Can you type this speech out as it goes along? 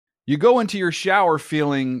You go into your shower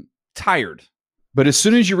feeling tired, but as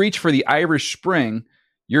soon as you reach for the Irish Spring,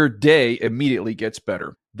 your day immediately gets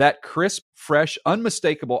better. That crisp, fresh,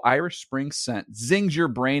 unmistakable Irish Spring scent zings your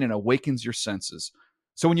brain and awakens your senses.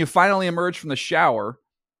 So when you finally emerge from the shower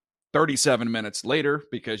 37 minutes later,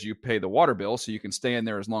 because you pay the water bill so you can stay in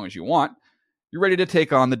there as long as you want, you're ready to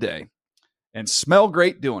take on the day and smell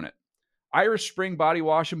great doing it. Irish Spring Body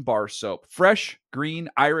Wash and Bar Soap. Fresh, green,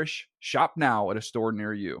 Irish. Shop now at a store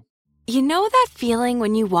near you. You know that feeling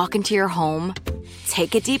when you walk into your home,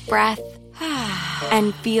 take a deep breath,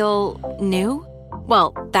 and feel new?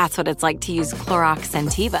 Well, that's what it's like to use Clorox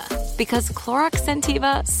Scentiva. Because Clorox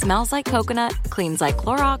Scentiva smells like coconut, cleans like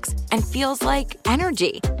Clorox, and feels like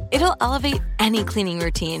energy. It'll elevate any cleaning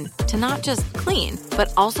routine to not just clean,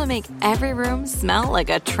 but also make every room smell like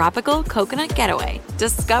a tropical coconut getaway.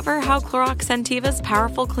 Discover how Clorox Scentiva's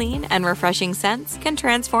powerful clean and refreshing scents can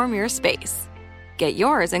transform your space. Get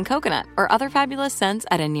yours in coconut or other fabulous scents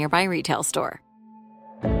at a nearby retail store.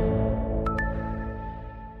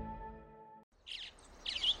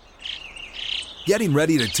 Getting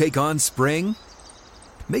ready to take on spring?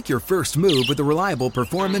 Make your first move with the reliable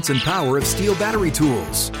performance and power of Steel battery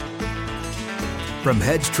tools. From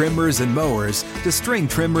hedge trimmers and mowers to string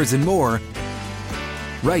trimmers and more,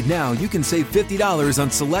 right now you can save $50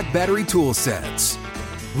 on select battery tool sets.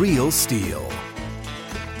 Real Steel.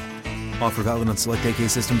 Offer valid on select AK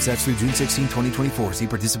system sets through June 16, 2024. See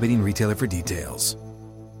participating retailer for details.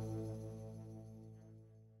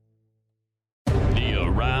 The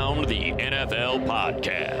Around the NFL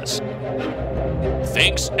podcast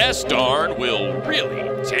thinks S-Darn will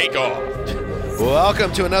really take off.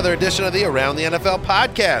 Welcome to another edition of the Around the NFL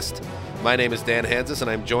podcast. My name is Dan Hansis,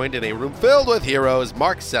 and I'm joined in a room filled with heroes,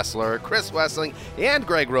 Mark Sessler, Chris Wessling, and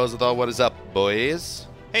Greg Rosenthal. What is up, boys?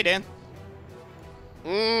 Hey, Dan.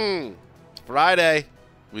 Friday.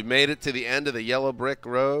 We made it to the end of the yellow brick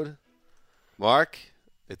road. Mark,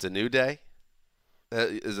 it's a new day.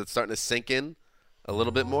 Is it starting to sink in a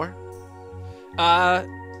little bit more?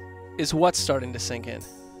 Is what's starting to sink in?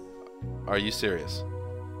 Are you serious?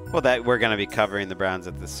 Well, that we're going to be covering the Browns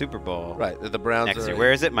at the Super Bowl. Right, the Browns next are year.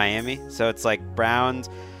 Where is it? Miami. So it's like Browns.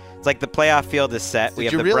 It's like the playoff field is set. We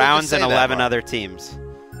have the really Browns and 11 Mark? other teams.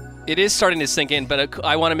 It is starting to sink in, but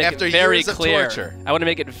I want to make After it very years of clear. torture. I want to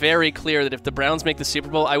make it very clear that if the Browns make the Super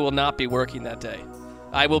Bowl, I will not be working that day.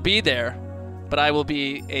 I will be there, but I will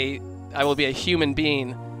be a human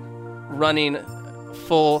being running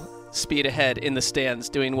full speed ahead in the stands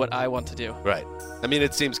doing what I want to do. Right. I mean,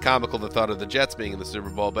 it seems comical the thought of the Jets being in the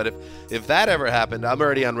Super Bowl, but if that ever happened, I'm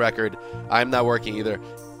already on record. I'm not working either.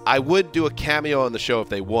 I would do a cameo on the show if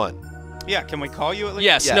they won. Yeah, can we call you at least?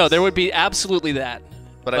 Yes. No, there would be absolutely that.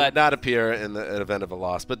 But I would not appear in the event of a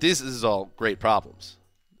loss. But this is all great problems.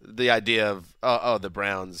 The idea of the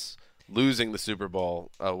Browns losing the Super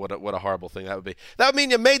Bowl, what a horrible thing that would be. That would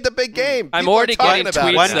mean you made the big game. I'm People already are talking getting about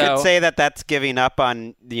tweets, it. One though. could say that that's giving up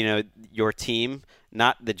on your team,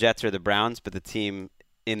 not the Jets or the Browns, but the team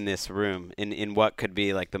in this room, in what could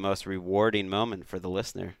be like the most rewarding moment for the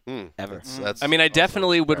listener ever. I mean, I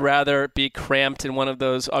definitely would rather be cramped in one of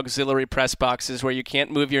those auxiliary press boxes where you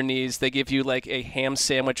can't move your knees. They give you like a ham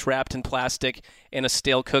sandwich wrapped in plastic and a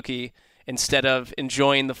stale cookie instead of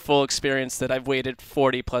enjoying the full experience that I've waited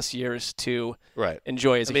 40-plus years to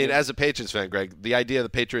enjoy as a human. As a Patriots fan, Greg, the idea of the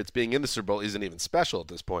Patriots being in the Super Bowl isn't even special at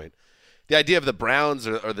this point. The idea of the Browns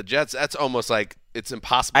or the Jets, that's almost like it's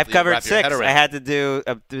impossible I've to covered wrap your 6. head around. I had to do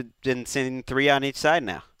been seeing 3 on each side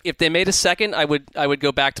now. If they made a second, I would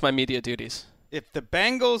go back to my media duties. If the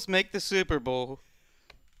Bengals make the Super Bowl,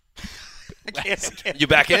 I can't You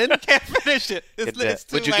back in? can't finish it. It's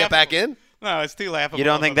too Would you get back in? No, it's too laughable. You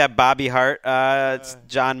don't think that Bobby Hart,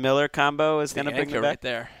 John Miller combo is going to bring you back? Right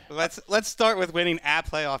there. Let's start with winning a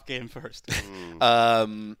playoff game first.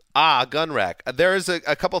 Gun rack. There is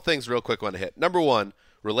a couple things real quick I want to hit. Number one,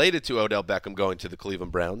 related to Odell Beckham going to the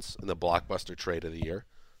Cleveland Browns in the blockbuster trade of the year,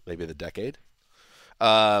 maybe the decade.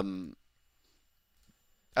 A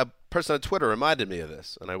person on Twitter reminded me of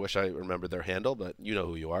this, and I wish I remembered their handle, but you know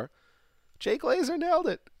who you are. Jay Glazer nailed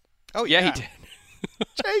it. Oh, yeah, he did.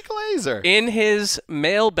 Jay Glazer. In his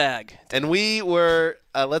mailbag. And we were,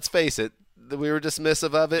 let's face it, we were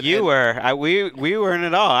dismissive of it. You were. We weren't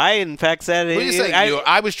at all. I, in fact, said it. What are you saying?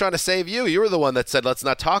 I was trying to save you. You were the one that said, let's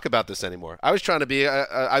not talk about this anymore. I was trying to be,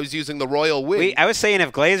 I was using the royal we. I was saying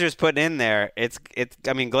if Glazer's put in there,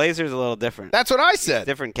 Glazer's a little different. That's what I said.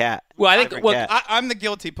 Different cat. Well, I think I'm the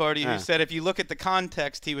guilty party who said if you look at the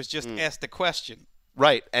context, he was just asked a question.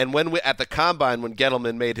 Right, and when at the Combine, when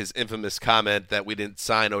Gettleman made his infamous comment that we didn't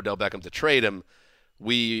sign Odell Beckham to trade him,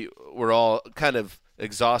 we were all kind of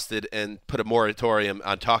exhausted and put a moratorium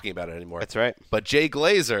on talking about it anymore. That's right. But Jay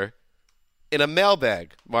Glazer, in a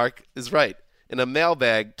mailbag, Mark is right, in a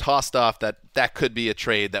mailbag tossed off that could be a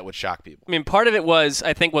trade that would shock people. I mean, part of it was,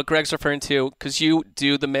 I think, what Greg's referring to, because you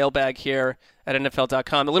do the mailbag here at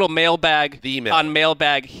NFL.com, a little mailbag on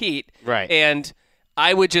mailbag heat. Right. And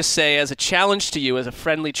I would just say, as a challenge to you, as a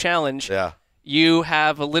friendly challenge, you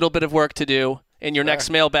have a little bit of work to do in your next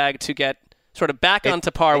mailbag to get sort of back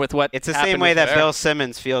onto par with what it's the same way that Bill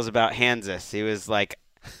Simmons feels about Kansas. He was like,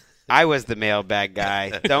 I was the mailbag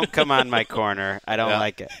guy. Don't come on my corner. I don't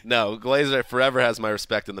like it. No, Glazer forever has my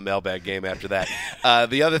respect in the mailbag game after that.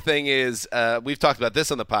 The other thing is, we've talked about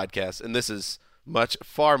this on the podcast, and this is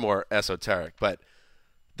far more esoteric, but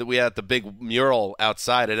that we had the big mural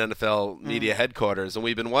outside at NFL media headquarters, and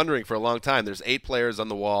we've been wondering for a long time. There's 8 players on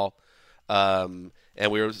the wall, and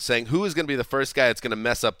we were saying who is going to be the first guy that's going to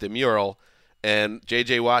mess up the mural, and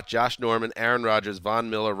J.J. Watt, Josh Norman, Aaron Rodgers, Von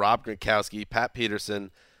Miller, Rob Gronkowski, Pat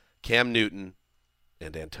Peterson, Cam Newton,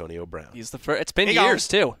 and Antonio Brown. He's the first. It's been years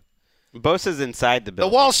too. Bosa's inside the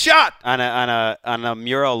building. The wall's shot on a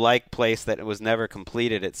mural-like place that was never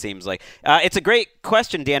completed. It seems like it's a great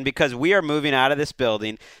question, Dan, because we are moving out of this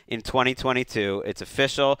building in 2022. It's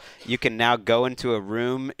official. You can now go into a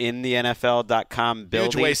room in the NFL.com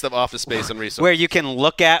building. Huge waste of office space and resources. Where you can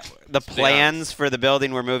look at the plans for the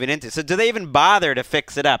building we're moving into. So do they even bother to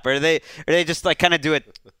fix it up, or they just like kind of do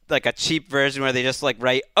it like a cheap version where they just like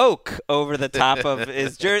write oak over the top of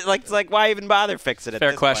his jersey? Like, it's like, why even bother fixing it?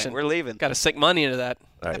 Fair question. We're leaving. Got to sink money into that.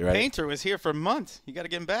 All right, that painter was here for months. You got to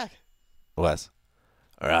get him back. Wes.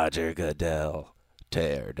 Roger Goodell,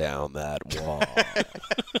 tear down that wall.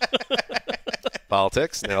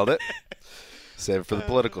 Politics, nailed it. Save it for the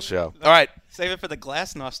political show. All right. Save it for the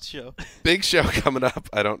Glasnost show. Big show coming up.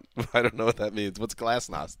 I don't know what that means. What's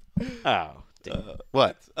Glasnost? Oh.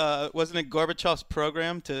 What? Wasn't it Gorbachev's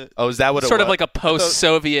program to? Oh, is that what it was? Sort of like a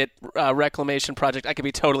post-Soviet reclamation project. I could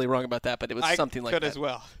be totally wrong about that, but it was something like that. I could as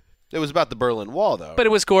well. It was about the Berlin Wall, though. But it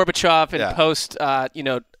was Gorbachev and post,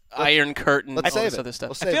 Iron Curtain, all this other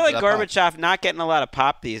stuff. I feel like Gorbachev not getting a lot of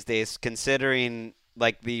pop these days, considering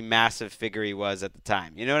like the massive figure he was at the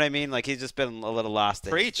time. You know what I mean? Like he's just been a little lost.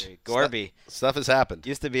 Preach. Gorby. Stuff has happened.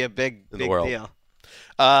 Used to be a big deal.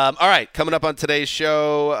 All right, coming up on today's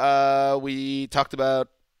show, we talked about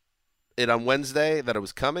it on Wednesday that it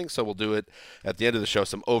was coming, so we'll do it at the end of the show.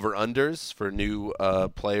 Some over-unders for new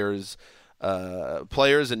players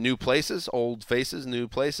in new places, old faces, new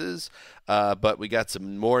places. But we got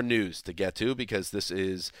some more news to get to because this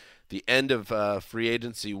is the end of free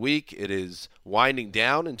agency week. It is winding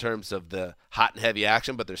down in terms of the hot and heavy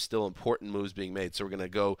action, but there's still important moves being made. So we're going to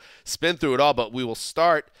go spin through it all, but we will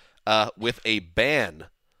start with a ban.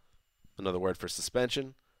 Another word for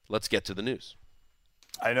suspension. Let's get to the news.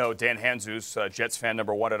 I know Dan Hanzus, Jets fan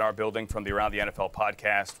number 1 in our building from the Around the NFL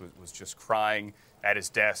podcast, was just crying at his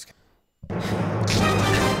desk.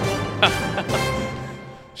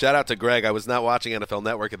 Shout out to Greg. I was not watching NFL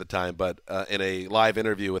Network at the time, but in a live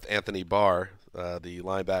interview with Anthony Barr, the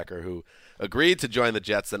linebacker who agreed to join the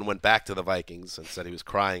Jets, then went back to the Vikings and said he was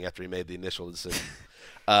crying after he made the initial decision.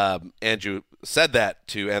 Andrew said that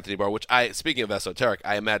to Anthony Barr, which speaking of esoteric,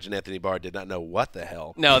 I imagine Anthony Barr did not know what the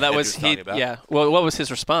hell. No, that was he. Yeah. Well, what was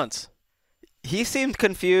his response? He seemed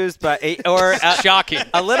confused, shocking,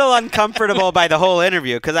 a little uncomfortable by the whole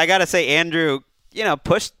interview. Because I got to say, Andrew,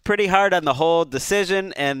 pushed pretty hard on the whole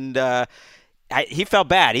decision, and he felt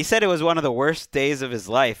bad. He said it was one of the worst days of his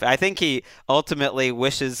life. I think he ultimately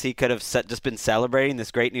wishes he could have just been celebrating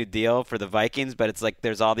this great new deal for the Vikings, but it's like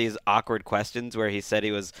there's all these awkward questions where he said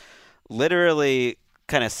he was literally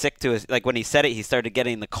kind of sick to his, like when he said it, he started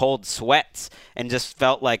getting the cold sweats and just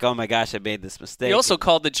felt like, oh my gosh, I made this mistake. He also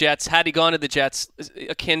called the Jets, had he gone to the Jets,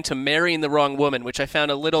 akin to marrying the wrong woman, which I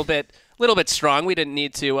found a little bit strong. We didn't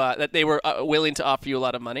need to, that they were willing to offer you a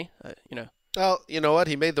lot of money, Well, you know what?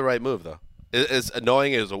 He made the right move, though. As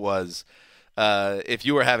annoying as it was, if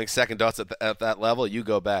you were having second thoughts at that level, you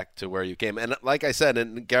go back to where you came. And like I said,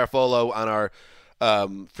 in Garofalo on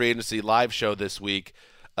our free agency live show this week,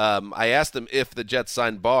 I asked him if the Jets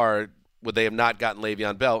signed Barr, would they have not gotten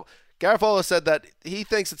Le'Veon Bell? Garofalo said that he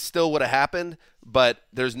thinks it still would have happened, but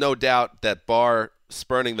there's no doubt that Barr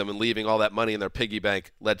spurning them and leaving all that money in their piggy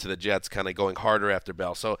bank led to the Jets kind of going harder after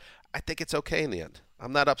Bell. So I think it's okay in the end.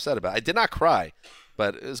 I'm not upset about it. I did not cry,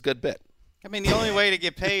 but it was a good bit. I mean, the only way to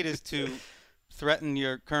get paid is to threaten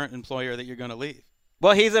your current employer that you're going to leave.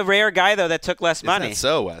 Well, he's a rare guy, though, that took less money. Isn't that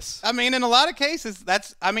so, Wes? I mean, in a lot of cases, I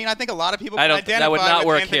think a lot of people can identify that would not with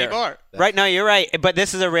work Anthony here. Barr. Right, no, you're right. But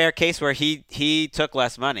this is a rare case where he took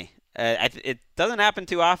less money. It doesn't happen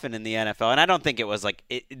too often in the NFL, and I don't think it was like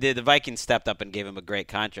the Vikings stepped up and gave him a great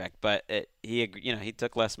contract, but he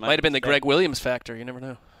took less money. Might have been the Greg Williams factor. You never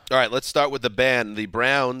know. All right, let's start with the ban. The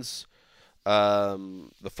Browns,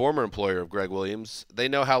 the former employer of Greg Williams, they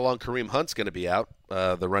know how long Kareem Hunt's going to be out.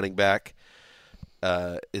 The running back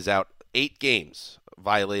is out 8 games,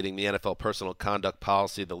 violating the NFL personal conduct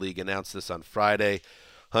policy. The league announced this on Friday.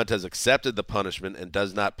 Hunt has accepted the punishment and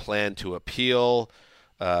does not plan to appeal.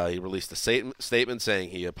 He released a statement saying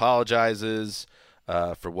he apologizes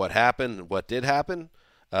for what happened and what did happen.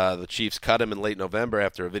 The Chiefs cut him in late November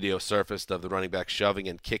after a video surfaced of the running back shoving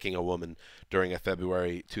and kicking a woman during a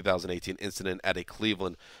February 2018 incident at a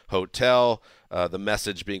Cleveland hotel. The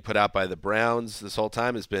message being put out by the Browns this whole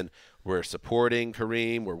time has been, we're supporting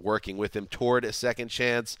Kareem. We're working with him toward a second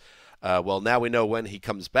chance. Well, now we know when he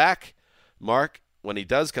comes back. Mark, when he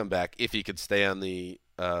does come back, if he could stay on the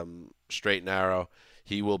straight and narrow,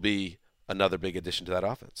 he will be another big addition to that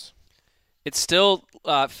offense. It still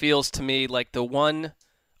feels to me like the one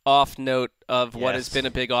off note of what has been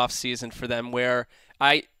a big off season for them, where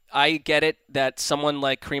I get it that someone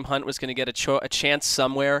like Kareem Hunt was going to get a chance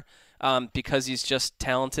somewhere because he's just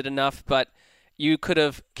talented enough, but you could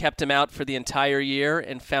have kept him out for the entire year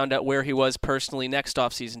and found out where he was personally next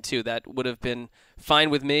offseason too. That would have been fine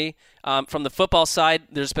with me. From the football side,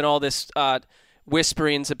 there's been all this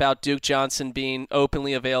whisperings about Duke Johnson being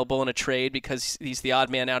openly available in a trade because he's the odd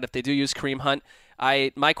man out if they do use Kareem Hunt.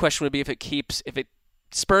 My question would be if it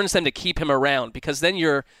spurns them to keep him around, because then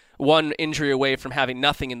you're one injury away from having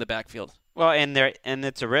nothing in the backfield. Well, and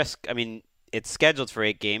it's a risk. I mean, it's scheduled for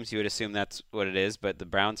 8 games. You would assume that's what it is, but the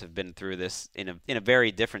Browns have been through this in a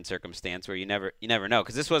very different circumstance where you never know,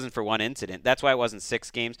 because this wasn't for one incident. That's why it wasn't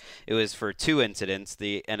 6 games. It was for 2 incidents.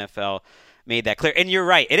 The NFL made that clear. And you're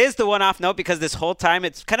right. It is the one-off note, because this whole time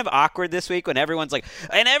it's kind of awkward this week when everyone's like,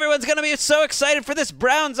 and everyone's going to be so excited for this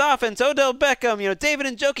Browns offense. Odell Beckham, David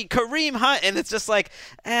Njoku, Kareem Hunt. And it's just like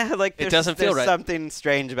it doesn't feel right. There's something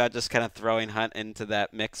strange about just kind of throwing Hunt into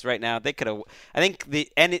that mix right now. They could have, I think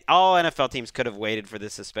all NFL teams could have waited for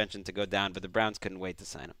this suspension to go down, but the Browns couldn't wait to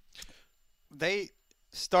sign him. They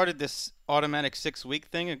started this automatic 6-week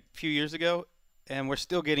thing a few years ago, and we're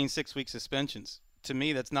still getting 6-week suspensions. To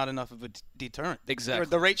me, that's not enough of a deterrent. Exactly.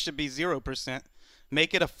 The rate should be 0%.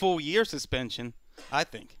 Make it a full year suspension, I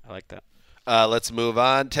think. I like that. Let's move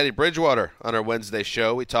on. Teddy Bridgewater on our Wednesday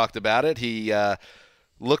show. We talked about it. He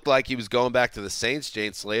looked like he was going back to the Saints.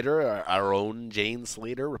 Jane Slater, our own Jane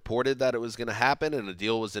Slater, reported that it was going to happen and a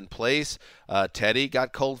deal was in place. Teddy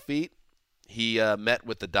got cold feet. He met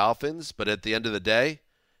with the Dolphins, but at the end of the day,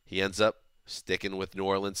 he ends up sticking with New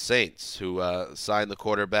Orleans Saints, who signed the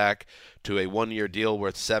quarterback to a 1-year deal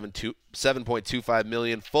worth $7.25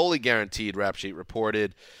 million, fully guaranteed. Rap Sheet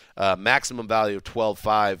reported maximum value of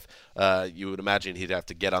 $12.5. You would imagine he'd have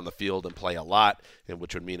to get on the field and play a lot,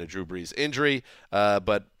 which would mean a Drew Brees injury.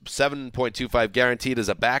 But $7.25 guaranteed as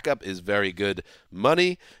a backup is very good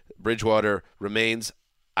money. Bridgewater remains,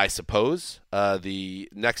 I suppose, the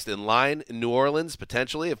next in line in New Orleans,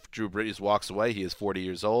 potentially, if Drew Brees walks away. He is 40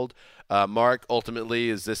 years old. Mark, ultimately,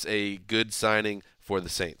 is this a good signing for the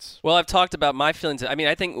Saints? Well, I've talked about my feelings. I mean,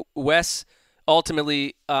 I think Wes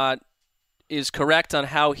ultimately is correct on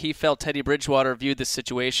how he felt Teddy Bridgewater viewed this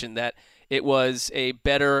situation, that it was a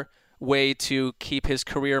better way to keep his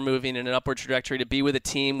career moving in an upward trajectory, to be with a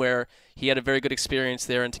team where he had a very good experience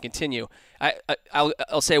there and to continue.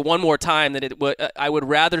 I'll say one more time that I would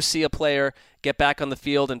rather see a player get back on the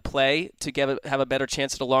field and play to have a better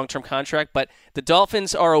chance at a long-term contract. But the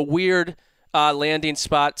Dolphins are a weird landing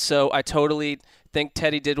spot, so I totally think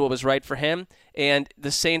Teddy did what was right for him. And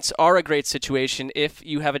the Saints are a great situation if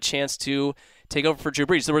you have a chance to take over for Drew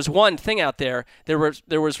Brees. There was one thing out there. There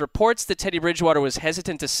was reports that Teddy Bridgewater was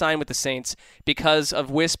hesitant to sign with the Saints because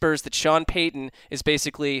of whispers that Sean Payton is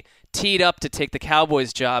basically teed up to take the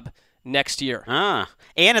Cowboys job next year. And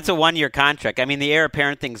it's a 1-year contract. I mean, the heir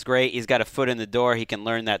apparent thing's great. He's got a foot in the door. He can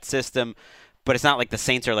learn that system. But it's not like the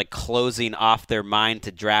Saints are like closing off their mind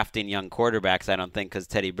to drafting young quarterbacks, I don't think, because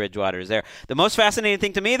Teddy Bridgewater is there. The most fascinating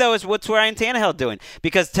thing to me, though, is what's Ryan Tannehill doing?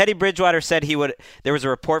 Because Teddy Bridgewater said there was a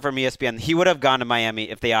report from ESPN, he would have gone to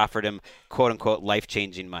Miami if they offered him, quote-unquote,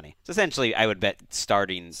 life-changing money. So essentially, I would bet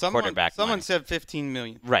starting quarterback Someone money. said $15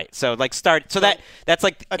 million. Right. So, that's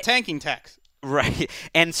like a tanking tax. Right.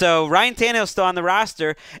 And so Ryan Tannehill's still on the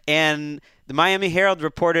roster, and the Miami Herald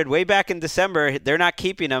reported way back in December they're not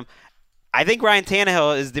keeping him. I think Ryan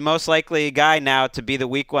Tannehill is the most likely guy now to be the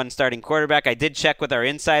Week 1 starting quarterback. I did check with our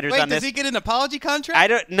insiders on this. Does he get an apology contract?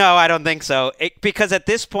 I don't think so. Because at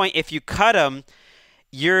this point, if you cut him,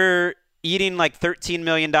 you're eating like $13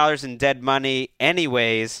 million in dead money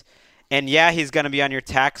anyways. And yeah, he's going to be on your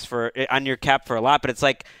cap for a lot. But it's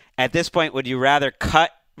like at this point, would you rather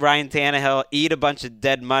cut Ryan Tannehill, eat a bunch of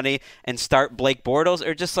dead money, and start Blake Bortles,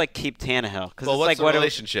 or just like keep Tannehill? Well, what's the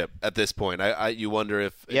relationship at this point? You wonder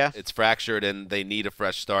if it's fractured and they need a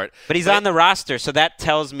fresh start. But he's on the roster, so that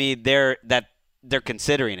tells me they're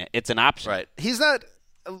considering it. It's an option. Right. He's not.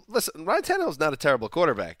 Listen, Ryan Tannehill's not a terrible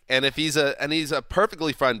quarterback, and he's a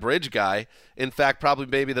perfectly fine bridge guy. In fact, probably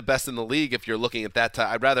maybe the best in the league if you're looking at that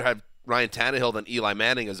time. I'd rather have Ryan Tannehill than Eli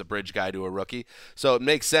Manning as a bridge guy to a rookie. So it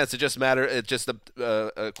makes sense. It's just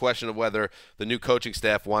a question of whether the new coaching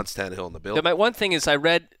staff wants Tannehill in the building. My one thing is I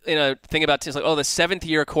read in a thing about the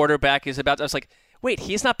 7th-year quarterback is about. I was like, wait,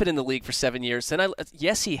 he's not been in the league for 7 years. And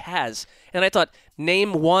yes, he has. And I thought,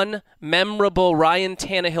 name one memorable Ryan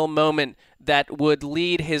Tannehill moment that would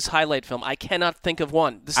lead his highlight film. I cannot think of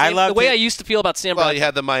one. The way I used to feel about Sam Bradford. Well, you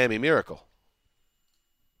had the Miami Miracle.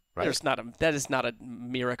 Right. That is not a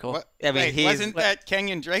miracle. What? I mean, wasn't that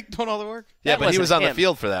Kenyon Drake doing all the work? Yeah, but he was on the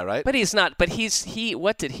field for that, right? But he's not. But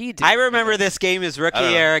what did he do? I remember this game his rookie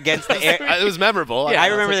year against the. It was memorable. Yeah, I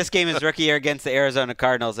remember this game his rookie year against the Arizona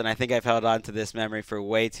Cardinals, and I think I've held on to this memory for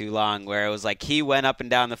way too long. Where it was like he went up and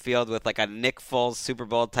down the field with like a Nick Foles Super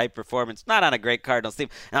Bowl type performance, not on a great Cardinals team,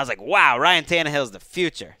 and I was like, wow, Ryan Tannehill's the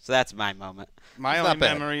future. So that's my moment. My only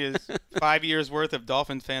memory is 5 years worth of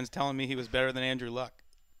Dolphins fans telling me he was better than Andrew Luck.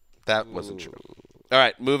 That wasn't true. All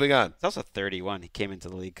right, moving on. He's also 31. He came into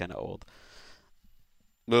the league kind of old.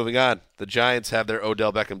 Moving on. The Giants have their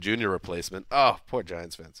Odell Beckham Jr. replacement. Oh, poor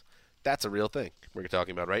Giants fans. That's a real thing we're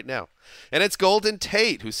talking about right now. And it's Golden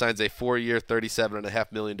Tate, who signs a 4-year,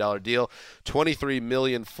 $37.5 million deal, $23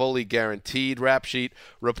 million fully guaranteed. Rap Sheet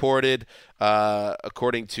reported,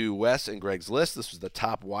 according to Wes and Greg's list, this was the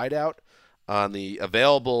top wideout on the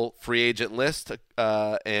available free agent list,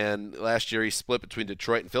 and last year he split between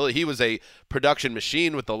Detroit and Philly. He was a production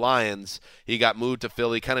machine with the Lions. He got moved to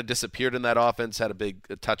Philly, kind of disappeared in that offense, had a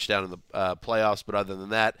big touchdown in the playoffs, but other than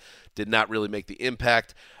that, did not really make the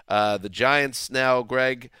impact. The Giants now,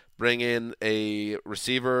 Greg, bring in a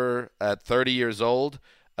receiver at 30 years old.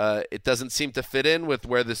 It doesn't seem to fit in with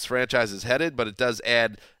where this franchise is headed, but it does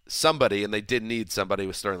add somebody, and they did need somebody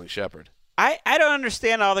with Sterling Shepard. I don't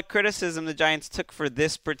understand all the criticism the Giants took for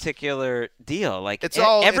this particular deal. Like it's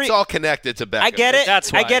all connected to Beckham. I get it.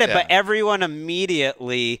 That's why, I get it. Yeah. But everyone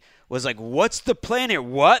immediately was like, "What's the plan here?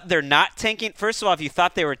 What? They're not tanking." First of all, if you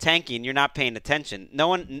thought they were tanking, you're not paying attention.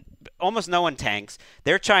 Almost no one tanks.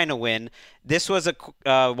 They're trying to win. This was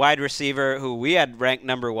a wide receiver who we had ranked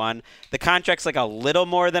number 1. The contract's like a little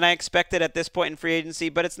more than I expected at this point in free agency,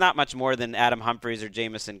 but it's not much more than Adam Humphries or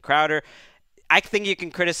Jamison Crowder. I think you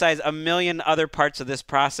can criticize a million other parts of this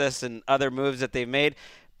process and other moves that they've made,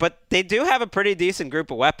 but they do have a pretty decent group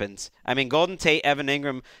of weapons. I mean, Golden Tate, Evan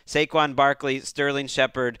Ingram, Saquon Barkley, Sterling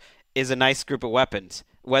Shepard is a nice group of weapons.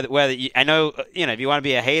 I know, if you want to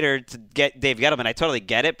be a hater to get Dave Gettleman, I totally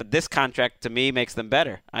get it, but this contract to me makes them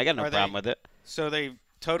better. I got no problem with it. So they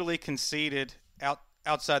totally conceded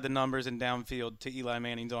outside the numbers and downfield to Eli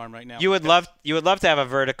Manning's arm right now. You would love to have a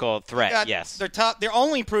vertical threat, yes. Their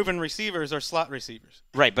only proven receivers are slot receivers.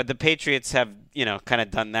 Right, but the Patriots have, kind of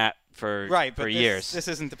done that for years. This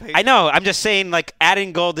isn't the Patriots. I know. I'm just saying, like,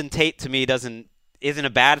 adding Golden Tate to me isn't a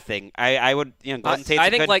bad thing. I would, Golden Tate's a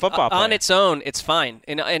good football player. On its own, it's fine.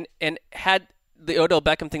 And had the Odell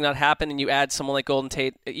Beckham thing not happened and you add someone like Golden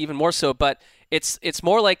Tate, even more so, but it's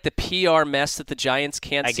more like the PR mess that the Giants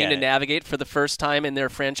can't seem to navigate for the first time in their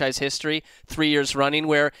franchise history, 3 years running,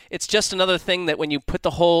 where it's just another thing that when you put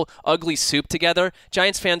the whole ugly soup together,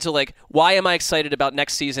 Giants fans are like, why am I excited about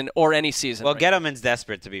next season or any season? Well, Gettleman's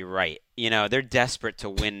desperate to be right. They're desperate to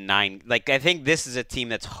win 9. Like, I think this is a team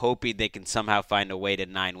that's hoping they can somehow find a way to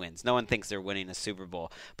 9 wins. No one thinks they're winning a Super Bowl.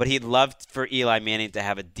 But he'd love for Eli Manning to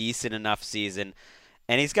have a decent enough season.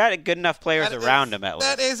 And he's got good enough players around him, at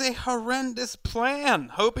least. That is a horrendous plan,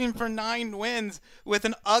 hoping for 9 wins with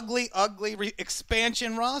an ugly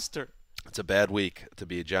expansion roster. It's a bad week to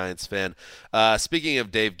be a Giants fan. Speaking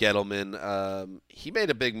of Dave Gettleman, he made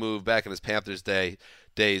a big move back in his Panthers days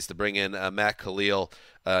to bring in Matt Khalil.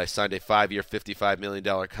 Signed a 5-year, $55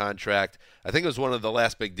 million contract. I think it was one of the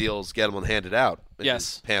last big deals Gettleman handed out in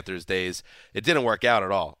his Panthers days. It didn't work out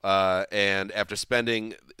at all. And after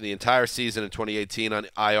spending the entire season in 2018 on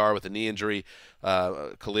IR with a knee injury,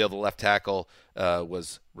 Khalil, the left tackle,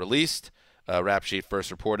 was released. Rap Sheet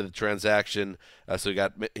first reported the transaction. So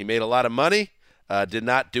he made a lot of money, did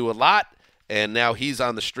not do a lot, and now he's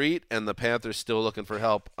on the street, and the Panthers still looking for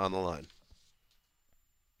help on the line.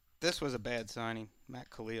 This was a bad signing,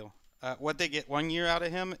 Matt Khalil. What'd they get, 1 year out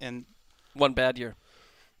of him? And 1 bad year.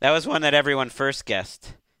 That was one that everyone first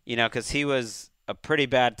guessed, because he was a pretty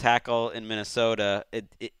bad tackle in Minnesota.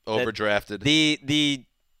 Overdrafted. The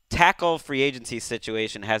tackle free agency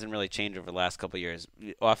situation hasn't really changed over the last couple of years.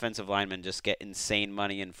 Offensive linemen just get insane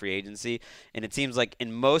money in free agency, and it seems like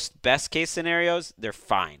in most best-case scenarios, they're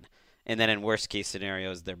fine. And then in worst-case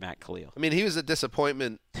scenarios, they're Matt Khalil. I mean, he was a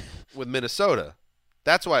disappointment with Minnesota.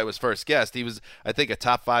 That's why it was first guessed. He was, I think, a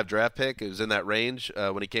top 5 draft pick. It was in that range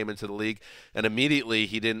when he came into the league. And immediately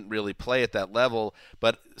he didn't really play at that level.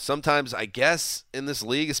 But sometimes, I guess, in this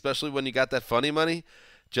league, especially when you got that funny money,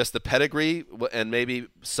 just the pedigree and maybe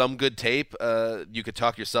some good tape, you could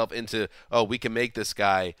talk yourself into, we can make this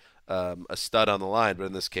guy a stud on the line. But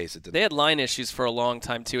in this case, it didn't. They had line issues for a long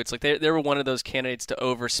time, too. It's like they were one of those candidates to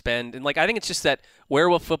overspend. And, I think it's just that where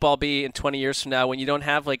will football be in 20 years from now when you don't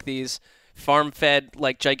have, these – farm-fed,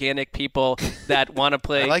 gigantic people that want to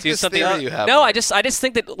play. I like do this something theory you have. No, I just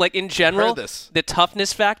think that, in general, this. the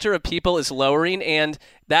toughness factor of people is lowering, and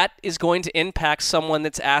that is going to impact someone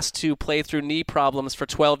that's asked to play through knee problems for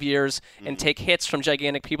 12 years and take hits from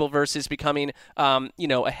gigantic people versus becoming,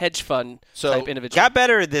 a hedge fund type individual. Got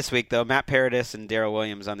better this week, though. Matt Paradis and Darrell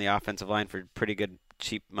Williams on the offensive line for pretty good,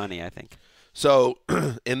 cheap money, I think. So,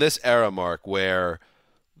 in this era, Mark, where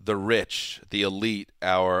the rich, the elite,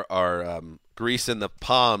 are greasing the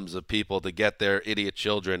palms of people to get their idiot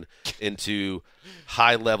children into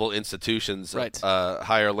high-level institutions, right.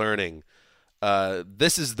 Higher learning.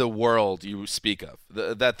 This is the world you speak of.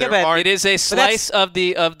 It is a slice of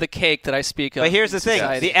the cake that I speak of. But here's the thing: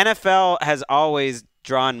 the NFL has always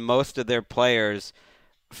drawn most of their players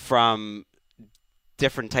from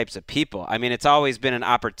different types of people. I mean, it's always been an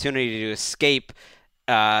opportunity to escape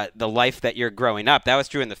the life that you're growing up. That was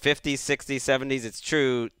true in the 50s, 60s, 70s. It's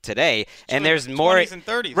true today. And there's more 20s and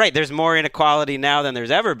 30s. Right, there's more inequality now than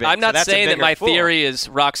there's ever been. I'm not saying that my pool. Theory is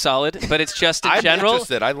rock solid, but it's just in general. I'm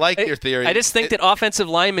interested. I like your theory. I just think that offensive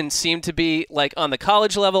linemen seem to be on the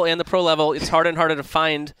college level and the pro level, it's harder and harder to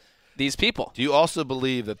find these people. Do you also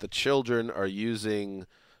believe that the children are using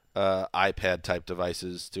iPad type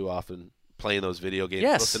devices too often? Playing those video games,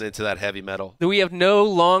 listening to that heavy metal. We have no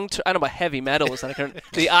long-term. I don't know about heavy metal. Is that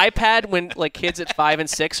the iPad? When kids at 5 and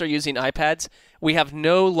 6 are using iPads, we have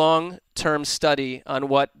no long-term study on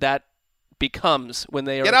what that becomes when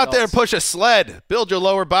they are. Get out there and push a sled. Build your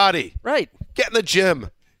lower body. Right. Get in the gym.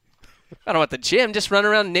 I don't know at the gym. Just run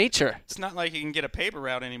around nature. It's not like you can get a paper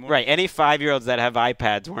route anymore. Right. Any 5-year-olds that have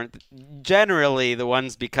iPads weren't generally the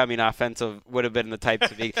ones becoming offensive. Would have been the type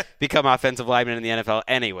to become offensive linemen in the NFL,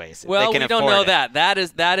 anyways. Well, we don't know that.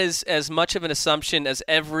 That is as much of an assumption as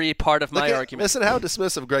every part of my argument. Listen, how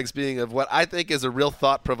dismissive Greg's being of what I think is a real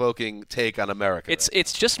thought-provoking take on America.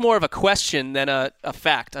 It's just more of a question than a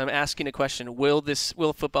fact. I'm asking a question: Will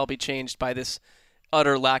football be changed by this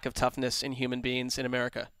utter lack of toughness in human beings in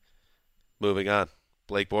America? Moving on.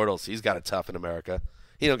 Blake Bortles, he's got it tough in America.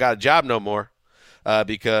 He don't got a job no more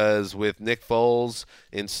because with Nick Foles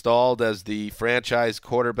installed as the franchise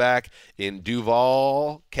quarterback in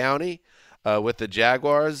Duval County with the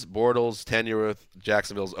Jaguars, Bortles' tenure with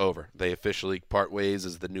Jacksonville's over. They officially part ways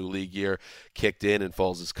as the new league year kicked in and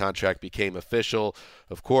Foles' contract became official.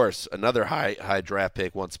 Of course, another high draft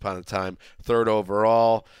pick once upon a time, 3rd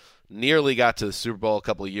overall, nearly got to the Super Bowl a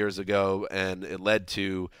couple of years ago, and it led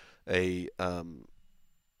to a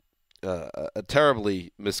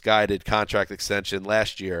terribly misguided contract extension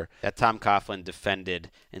last year that Tom Coughlin defended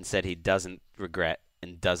and said he doesn't regret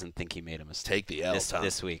and doesn't think he made a mistake. Take the L, Tom.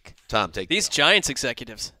 This week. Tom, take these the L. Giants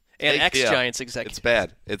executives and ex-Giants executives.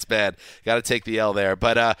 It's bad. Got to take the L there.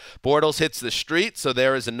 But Bortles hits the street, so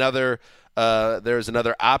there is another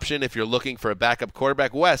option if you're looking for a backup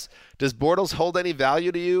quarterback. Wes, does Bortles hold any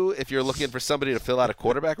value to you if you're looking for somebody to fill out a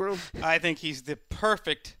quarterback room? I think he's the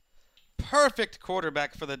perfect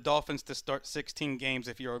quarterback for the Dolphins to start 16 games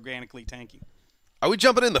if you're organically tanking. Are we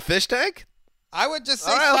jumping in the fish tank? I would just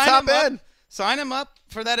say sign him up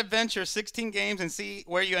for that adventure, 16 games, and see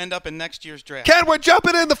where you end up in next year's draft. Ken, we're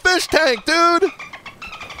jumping in the fish tank, dude.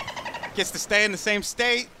 Gets to stay in the same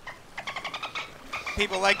state.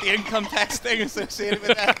 People like the income tax thing associated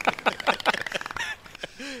with that.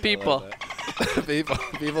 People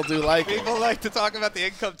do like it. People like to talk about the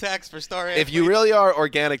income tax for star athletes. If you really are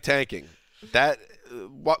organic tanking, that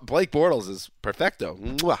Blake Bortles is perfecto.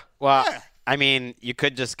 Mwah. Well, I mean, you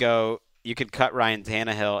could cut Ryan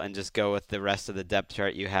Tannehill and just go with the rest of the depth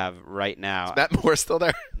chart you have right now. Is Matt Moore still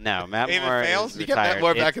there? No, Matt David Moore Fales? is You get Matt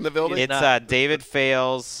Moore back in the building? It's David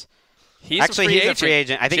Fales. He's a free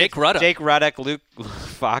agent. I think Jake Ruddock. Jake Ruddock, Luke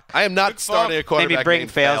Falk. I am not starting a quarterback. Maybe bring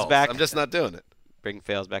named Fales back. I'm just not doing it. Bring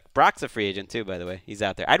Fales back. Brock's a free agent too, by the way. He's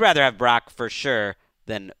out there. I'd rather have Brock for sure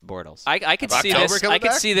than Bortles. I could see this. I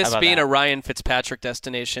could see this being a Ryan Fitzpatrick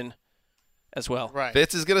destination. as well. Right.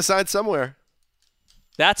 Fitz is going to sign somewhere.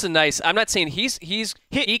 That's a nice. I'm not saying he's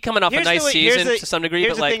coming off a nice season to some degree,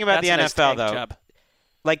 here's but the thing about the that's NFL a nice though. job.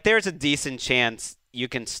 Like there's a decent chance you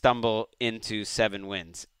can stumble into 7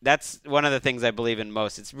 wins. That's one of the things I believe in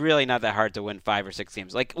most. It's really not that hard to win 5 or 6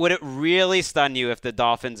 games. Like, would it really stun you if the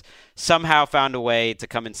Dolphins somehow found a way to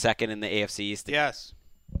come in second in the AFC East? Yes.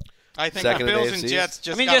 I think Second the in the Bills and AFC. Jets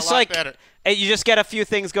just I mean, got just a lot like better. you just get a few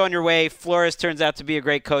things going your way. Flores turns out to be a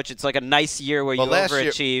great coach. It's like a nice year where you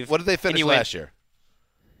overachieve. Year, what did they finish last year?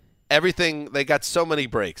 Everything. They got so many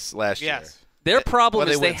breaks last year. Their problem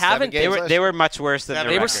is they win haven't. 7 games They were much worse than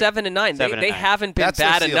They were 7-9. They haven't been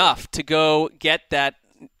bad enough to go get that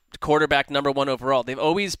quarterback number 1 overall. They've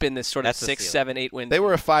always been this sort of 6, 7, 8 win. They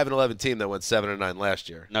were a 5-11 team that went 7-9 last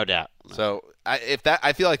year. No doubt. So I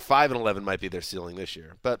feel like 5-11 might be their ceiling this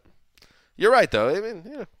year. But you're right though. I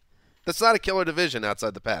mean, that's not a killer division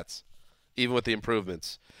outside the Pats, even with the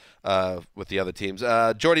improvements with the other teams.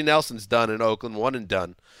 Jordy Nelson's done in Oakland, 1 and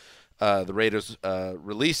done. The Raiders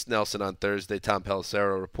released Nelson on Thursday. Tom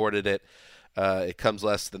Pelissero reported it. It comes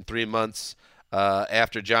less than 3 months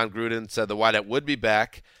after John Gruden said the wideout would be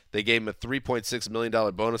back. They gave him a $3.6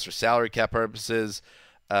 million bonus for salary cap purposes.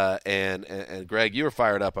 And Greg, you were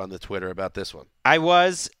fired up on the Twitter about this one. I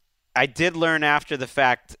was. I did learn after the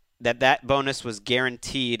fact that bonus was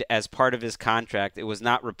guaranteed as part of his contract. It was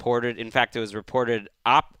not reported. In fact, it was reported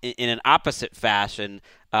in an opposite fashion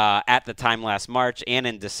at the time last March and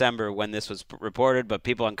in December when this was reported, but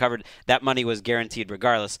people uncovered that money was guaranteed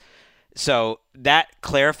regardless. So that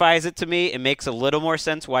clarifies it to me. It makes a little more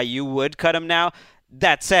sense why you would cut him now.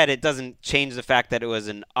 That said, it doesn't change the fact that it was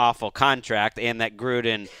an awful contract and that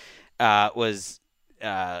Gruden was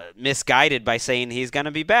misguided by saying he's going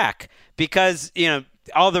to be back because,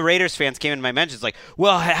 all the Raiders fans came in my mentions like,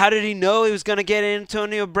 well, how did he know he was going to get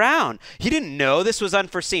Antonio Brown? He didn't know. This was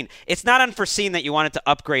unforeseen. It's not unforeseen that you wanted to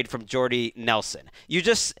upgrade from Jordy Nelson. You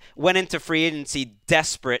just went into free agency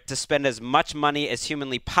desperate to spend as much money as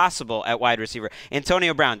humanly possible at wide receiver.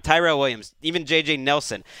 Antonio Brown, Tyrell Williams, even J.J.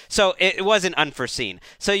 Nelson. So it wasn't unforeseen.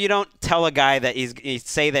 So you don't tell a guy that you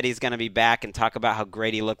say that he's going to be back and talk about how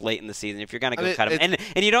great he looked late in the season if you're going to go cut him.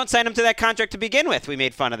 And you don't sign him to that contract to begin with. We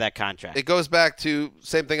made fun of that contract. It goes back to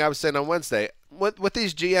same thing I was saying on Wednesday. With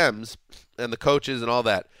these GMs and the coaches and all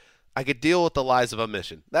that, I could deal with the lies of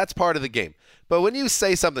omission. That's part of the game. But when you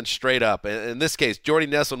say something straight up, and in this case, Jordy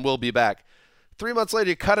Nelson will be back, 3 months later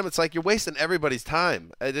you cut him, it's like you're wasting everybody's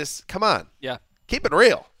time. Come on. Yeah. Keep it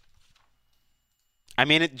real. I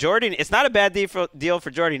mean, it's not a bad deal for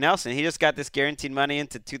Jordy Nelson. He just got this guaranteed money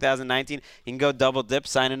into 2019. He can go double dip,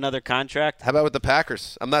 sign another contract. How about with the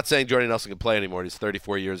Packers? I'm not saying Jordy Nelson can play anymore. He's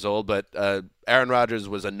 34 years old, but Aaron Rodgers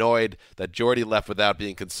was annoyed that Jordy left without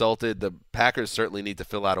being consulted. The Packers certainly need to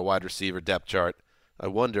fill out a wide receiver depth chart. I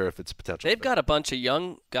wonder if it's potential. They've got a bunch of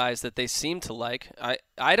young guys that they seem to like.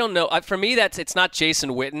 I don't know. For me, it's not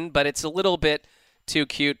Jason Witten, but it's a little bit too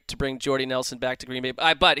cute to bring Jordy Nelson back to Green Bay.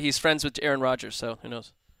 But he's friends with Aaron Rodgers, so who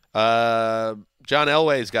knows? John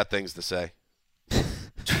Elway's got things to say.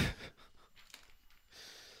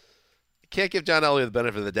 Can't give John Elway the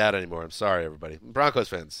benefit of the doubt anymore. I'm sorry, everybody. Broncos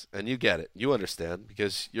fans, and you get it. You understand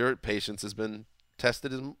because your patience has been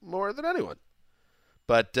tested more than anyone.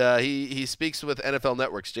 But he speaks with NFL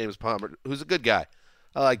Network's James Palmer, who's a good guy.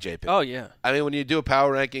 I like JP. Oh, yeah. I mean, when you do a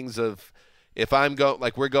power rankings of if I'm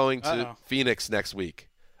we're going to Phoenix next week.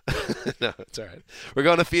 No, it's all right. We're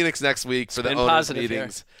going to Phoenix next week for the owners'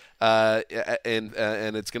 meetings. And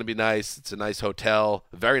it's going to be nice. It's a nice hotel,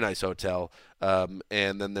 a very nice hotel. And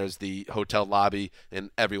then there's the hotel lobby, and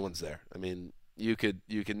everyone's there. I mean, you could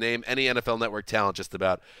name any NFL Network talent just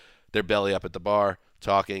about their belly up at the bar,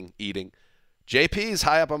 talking, eating. JP's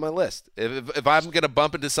high up on my list. If I'm going to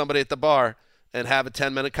bump into somebody at the bar and have a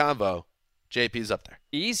 10-minute convo, JP's up there.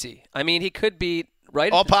 Easy. I mean, he could be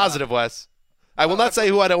right. All positive, Wes. I will not say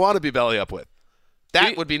who I don't want to be belly up with.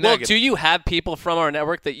 That would be negative. Well, do you have people from our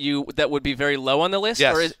network that would be very low on the list?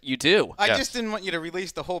 Yes. Or you do? I just didn't want you to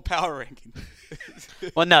release the whole power ranking.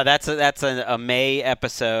 Well, no, that's a May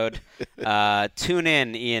episode. Tune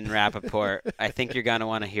in, Ian Rappaport. I think you're going to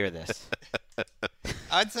want to hear this.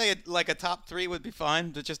 I'd say like a top 3 would be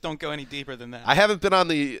fine, but just don't go any deeper than that. I haven't been on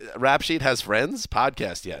the Rap Sheet Has Friends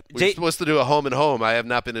podcast yet. We're supposed to do a home and home. I have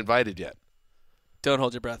not been invited yet. Don't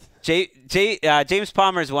hold your breath. James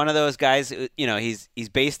Palmer is one of those guys. He's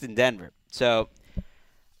based in Denver, so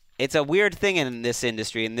it's a weird thing in this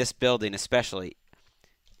industry, in this building especially.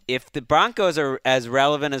 If the Broncos are as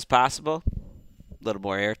relevant as possible, a little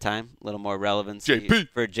more airtime, a little more relevance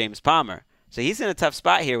for James Palmer. So he's in a tough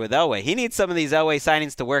spot here with Elway. He needs some of these Elway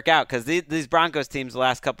signings to work out because these Broncos teams the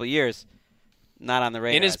last couple of years, not on the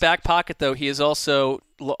radar. In his back pocket, though, he is also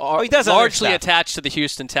he does largely attached to the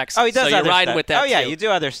Houston Texans. Oh, he does so you're other riding stuff. with that, Oh, yeah, too. you do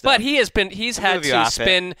other stuff. But he's had to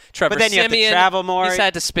spin Trevor But then you Siemian. have to travel more. He's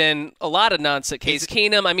had to spin a lot of nonsense. Case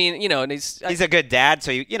Keenum. I mean, and he's a good dad.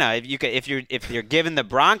 So if you're giving the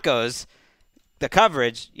Broncos the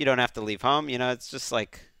coverage, you don't have to leave home. It's just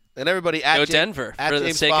like. And everybody at Denver at for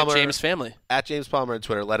James the sake Palmer, of James' family. At James Palmer on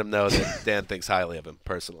Twitter, let him know that Dan thinks highly of him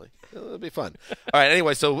personally. It'll be fun. All right.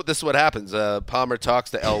 Anyway, so this is what happens. Palmer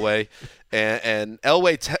talks to Elway, and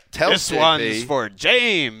Elway tells this one's for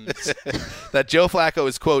James that Joe Flacco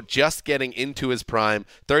is, quote, just getting into his prime,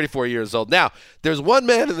 34 years old. Now, there's one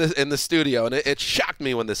man in the studio, and it shocked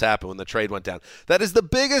me when this happened, when the trade went down. That is the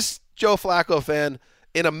biggest Joe Flacco fan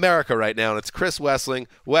in America right now, and it's Chris Wessling.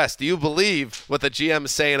 Wes, do you believe what the GM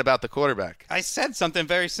is saying about the quarterback? I said something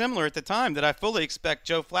very similar at the time, that I fully expect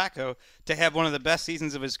Joe Flacco to have one of the best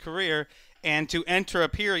seasons of his career and to enter a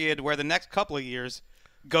period where the next couple of years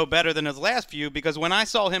go better than his last few, because when I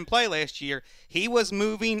saw him play last year, he was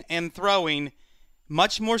moving and throwing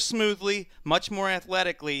much more smoothly, much more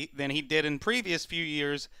athletically than he did in previous few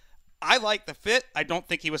years. I like the fit. I don't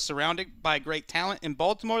think he was surrounded by great talent in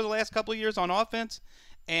Baltimore the last couple of years on offense.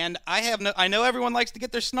 And I know everyone likes to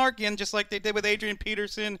get their snark in, just like they did with Adrian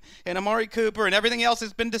Peterson and Amari Cooper, and everything else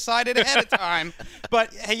has been decided ahead of time.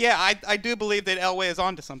 But, yeah, I do believe that Elway is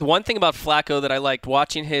on to something. The one thing about Flacco that I liked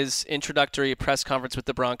watching his introductory press conference with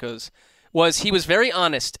the Broncos was he was very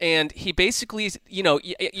honest, and he basically,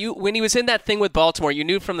 when he was in that thing with Baltimore, you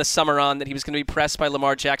knew from the summer on that he was going to be pressed by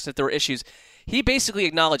Lamar Jackson if there were issues. He basically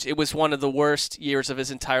acknowledged it was one of the worst years of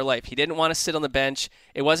his entire life. He didn't want to sit on the bench.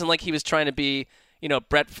 It wasn't like he was trying to be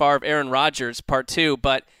Brett Favre, Aaron Rodgers, part two,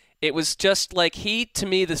 but it was just like to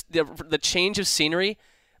me, the change of scenery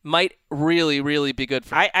might really, really be good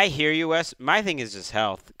for him. I hear you, Wes. My thing is just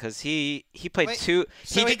health, because he played two.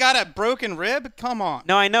 So he got a broken rib? Come on.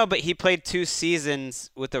 No, I know, but he played 2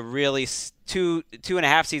 seasons with a really two and a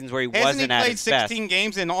half seasons where he wasn't at his best. Hasn't he played 16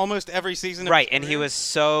 games in almost every season? Right, and he was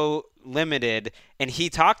so limited, and he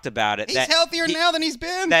talked about it. He's healthier now than he's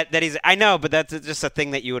been. That he's. I know, but that's just a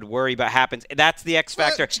thing that you would worry about happens. That's the X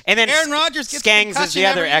factor. And then Aaron Rodgers gets Skangs is the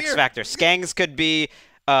other X year. factor. Skangs could be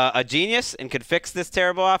a genius and could fix this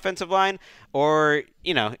terrible offensive line, or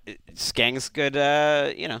Skangs could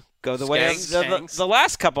go the way of the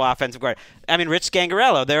last couple offensive coordinators. I mean, Rich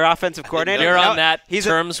Scangarello, their offensive coordinator. You're on that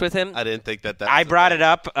terms with him? I didn't think that. I brought it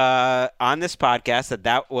up on this podcast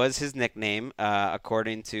that was his nickname,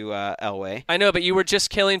 according to Elway. I know, but you were just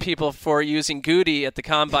killing people for using Goody at the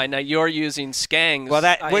Combine. Now you're using Skangs.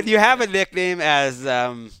 Well, when you have a nickname as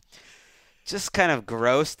just kind of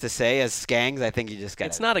gross to say as Skangs, I think you just got to.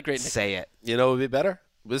 It's not a great say it. You know what would be better?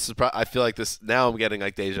 This is. I feel like this. Now I'm getting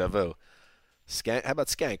like deja vu. Skank. How about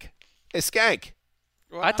Skank? Hey, Skank.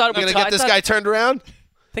 Well, I thought we're gonna get this guy turned around.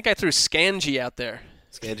 I think I threw Skangy out there.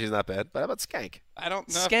 Skangy's not bad, but how about Skank? I don't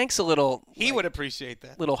know. Skank's a little. He would appreciate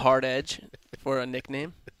that. Little hard edge for a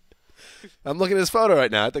nickname. I'm looking at his photo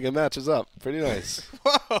right now. I think it matches up. Pretty nice.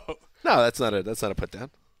 Whoa. No, that's not a put down.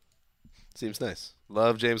 Seems nice.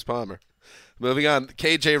 Love James Palmer. Moving on,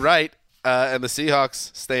 KJ Wright and the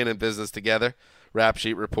Seahawks staying in business together. Rap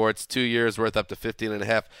Sheet reports 2 years worth up to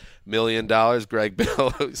 $15.5 million. Greg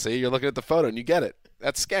Bill, see, you're looking at the photo and you get it.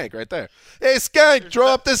 That's Skank right there. Hey, Skank,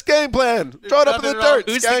 draw up this game plan. Draw it up in the dirt.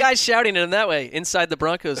 Who's Skank. the guy shouting at him that way inside the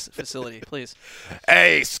Broncos facility, please?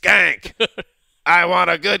 Hey, Skank, I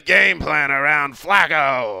want a good game plan around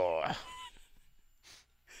Flacco.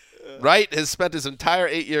 Wright has spent his entire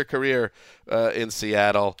 8-year career in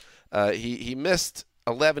Seattle. He missed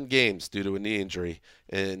 11 games due to a knee injury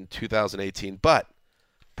in 2018, but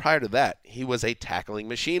prior to that, he was a tackling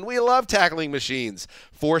machine. We love tackling machines.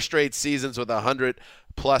 4 straight seasons with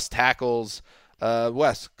 100-plus tackles.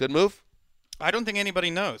 Wes, good move? I don't think anybody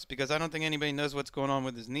knows, because I don't think anybody knows what's going on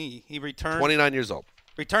with his knee. He returned. 29 years old.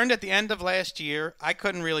 Returned at the end of last year. I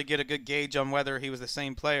couldn't really get a good gauge on whether he was the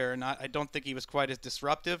same player or not. I don't think he was quite as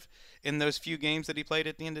disruptive in those few games that he played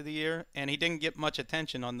at the end of the year, and he didn't get much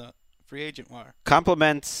attention on the free agent wire.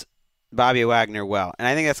 Compliments Bobby Wagner well, and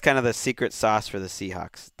I think that's kind of the secret sauce for the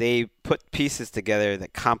Seahawks. They put pieces together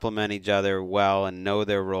that complement each other well and know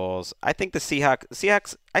their roles. I think the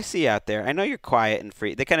Seahawks I see out there. I know you're quiet and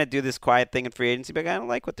free. They kind of do this quiet thing in free agency, but I don't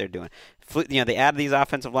like what they're doing. They add these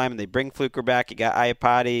offensive linemen. They bring Fluker back. You got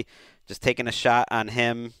Iapati just taking a shot on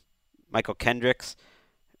him. Michael Kendricks.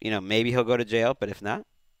 Maybe he'll go to jail, but if not,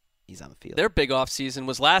 he's on the field. Their big offseason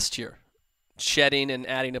was last year, shedding and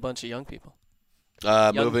adding a bunch of young people.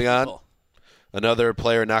 Moving on. Another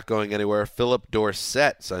player not going anywhere. Philip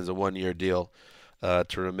Dorsett signs a 1-year deal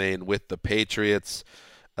to remain with the Patriots.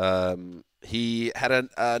 He had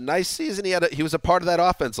a nice season. He was a part of that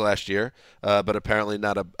offense last year, but apparently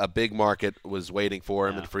not a big market was waiting for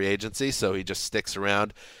him in free agency, so he just sticks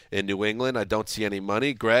around in New England. I don't see any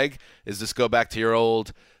money. Greg, does this go back to your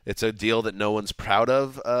old it's a deal that no one's proud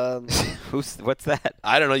of? What's that?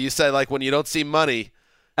 I don't know. You said like when you don't see money,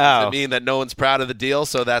 does it mean that no one's proud of the deal,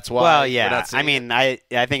 so that's why Well, we're yeah. not seeing I mean,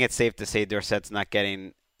 I think it's safe to say Dorsett's not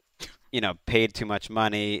getting, paid too much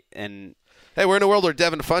money. And hey, we're in a world where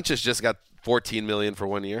Devin Funchess just got $14 million for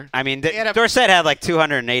 1 year. I mean, Dorsett had like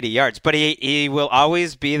 280 yards, but he will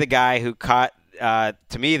always be the guy who caught,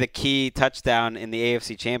 to me, the key touchdown in the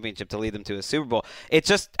AFC Championship to lead them to a Super Bowl. It's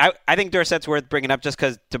just, I think Dorsett's worth bringing up just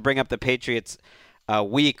because to bring up the Patriots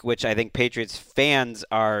week, which I think Patriots fans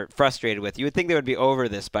are frustrated with. You would think they would be over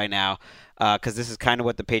this by now because this is kind of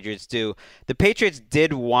what the Patriots do. The Patriots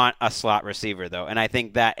did want a slot receiver, though, and I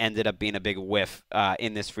think that ended up being a big whiff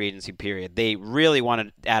in this free agency period. They really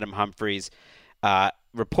wanted Adam Humphries.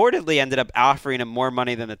 Reportedly ended up offering him more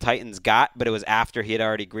money than the Titans got, but it was after he had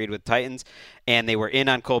already agreed with Titans, and they were in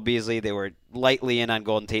on Cole Beasley. They were lightly in on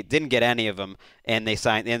Golden Tate. Didn't get any of them, and they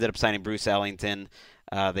ended up signing Bruce Ellington.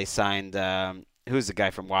 They signed who's the guy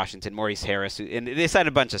from Washington, Maurice Harris, and they signed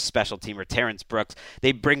a bunch of special teamer, Terrence Brooks.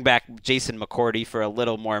 They bring back Jason McCourty for a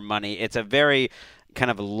little more money. It's a very kind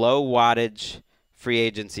of low wattage free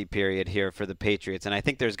agency period here for the Patriots, and I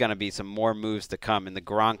think there's going to be some more moves to come, and the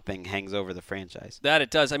Gronk thing hangs over the franchise. That it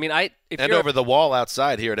does. I mean, and over the wall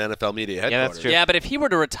outside here at NFL Media Headquarters. Yeah, that's true. Yeah, but if he were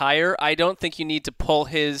to retire, I don't think you need to pull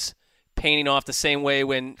his painting off the same way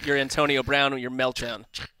when you're Antonio Brown or you're Meltdown.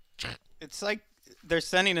 It's like they're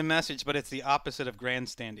sending a message, but it's the opposite of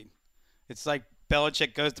grandstanding. It's like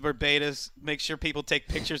Belichick goes to Barbados, makes sure people take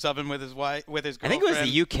pictures of him with his wife, with his girlfriend. I think it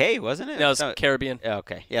was the UK, wasn't it? No, it was Caribbean. Oh,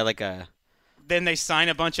 okay. Yeah, like a... Then they sign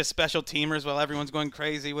a bunch of special teamers while everyone's going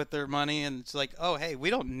crazy with their money, and it's like, oh, hey, we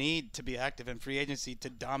don't need to be active in free agency to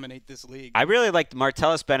dominate this league. I really liked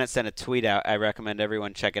Martellus Bennett sent a tweet out. I recommend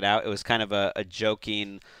everyone check it out. It was kind of a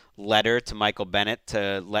joking letter to Michael Bennett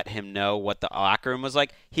to let him know what the locker room was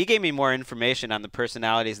like. He gave me more information on the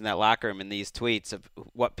personalities in that locker room in these tweets of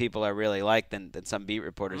what people are really like than some beat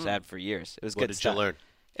reporters had for years. It was good stuff. What did you learn?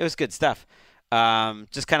 It was good stuff.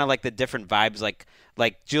 Just kind of like the different vibes,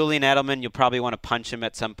 like Julian Edelman. You'll probably want to punch him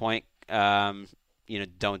at some point. Don't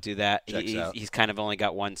do that. He's kind of only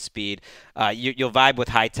got one speed. You'll vibe with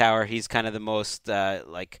Hightower. He's kind of the most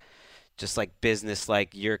just like business,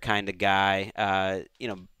 like your kind of guy.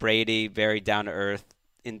 Brady, very down to earth,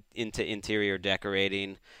 into interior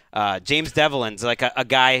decorating. James Devlin's like a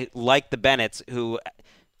guy like the Bennetts who.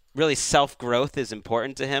 Really, self-growth is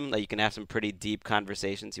important to him. Like you can have some pretty deep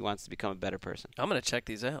conversations. He wants to become a better person. I'm going to check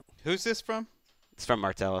these out. Who's this from? It's from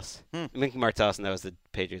Martellus. I think Martellus knows the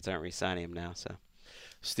Patriots aren't re-signing him now. So,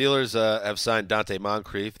 Steelers have signed Dante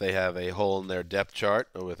Moncrief. They have a hole in their depth chart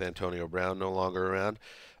with Antonio Brown no longer around.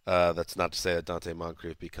 That's not to say that Dante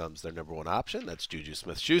Moncrief becomes their number one option. That's Juju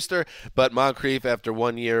Smith-Schuster. But Moncrief, after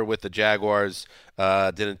 1 year with the Jaguars,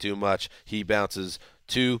 didn't do much. He bounces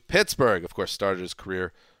to Pittsburgh. Of course, started his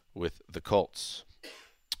career with the Colts.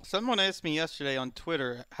 Someone asked me yesterday on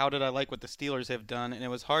Twitter, how did I like what the Steelers have done? And it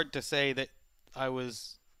was hard to say that I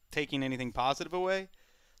was taking anything positive away.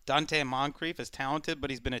 Dante Moncrief is talented, but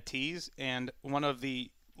he's been a tease and one of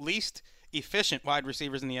the least efficient wide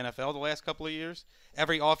receivers in the NFL the last couple of years.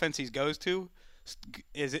 Every offense he goes to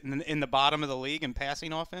is in the bottom of the league in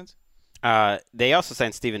passing offense. They also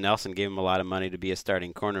signed Steven Nelson, gave him a lot of money to be a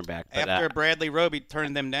starting cornerback. But, after Bradley Roby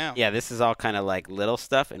turned them down. Yeah, this is all kind of like little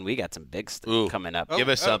stuff, and we got some big stuff coming up. Give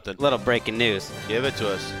us something. Little breaking news. Give it to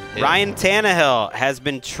us. Ryan Tannehill has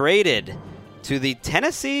been traded to the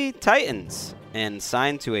Tennessee Titans and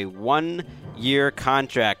signed to a 1-year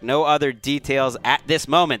contract. No other details at this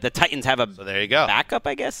moment. The Titans have a there you go. backup,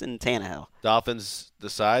 I guess, in Tannehill. Dolphins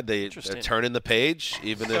decide they're turning the page.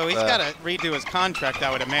 He's got to redo his contract,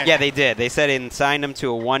 I would imagine. Yeah, they did. They said and signed him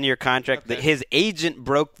to a 1-year contract. Okay. His agent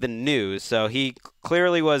broke the news, so he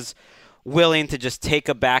clearly was willing to just take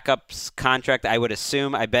a backups contract, I would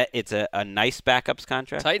assume. I bet it's a nice backups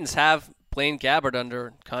contract. Titans have Blaine Gabbert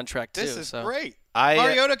under contract, too. This is great.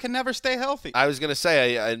 Mariota can never stay healthy. I was going to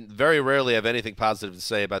say, I very rarely have anything positive to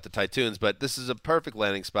say about the Titans, but this is a perfect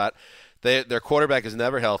landing spot. Their quarterback is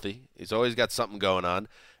never healthy. He's always got something going on.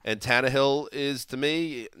 And Tannehill is, to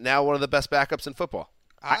me, now one of the best backups in football.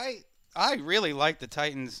 I really like the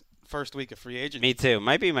Titans' first week of free agency. Me too.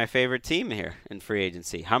 Might be my favorite team here in free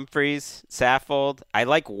agency. Humphreys, Saffold. I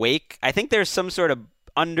like Wake. I think there's some sort of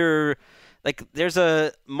there's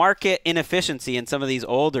a market inefficiency in some of these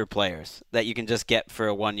older players that you can just get for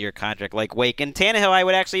a 1-year contract like Wake. And Tannehill, I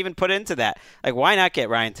would actually even put into that. Like, why not get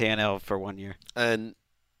Ryan Tannehill for 1 year? And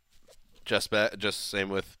Just same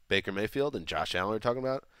with Baker Mayfield and Josh Allen we're talking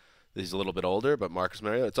about. He's a little bit older, but Marcus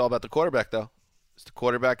Mariota. It's all about the quarterback, though. Is the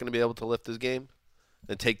quarterback going to be able to lift his game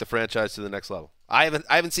and take the franchise to the next level? I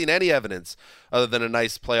haven't seen any evidence other than a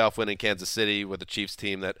nice playoff win in Kansas City with a Chiefs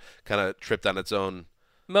team that kind of tripped on its own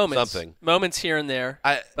moments here and there.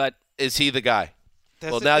 But is he the guy?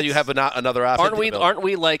 Now you have another option. Aren't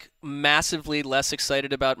we like massively less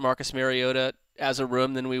excited about Marcus Mariota as a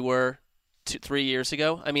room than we were 3 years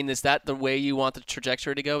ago? I mean, is that the way you want the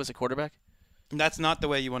trajectory to go as a quarterback? That's not the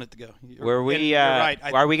way you want it to go. You're right.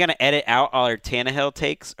 Are we going to edit out all our Tannehill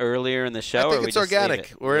takes earlier in the show? I think it's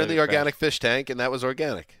organic. We're in the organic fish tank, and that was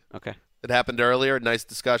organic. Okay. It happened earlier. Nice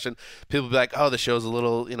discussion. People be like, "Oh, the show's a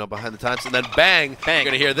little, behind the times," and then bang, you're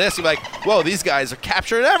gonna hear this. You're like, "Whoa, these guys are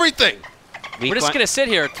capturing everything." We're just gonna sit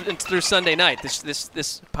here through Sunday night.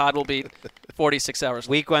 This pod will be 46 hours.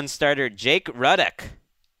 Week 1 starter Jake Ruddock.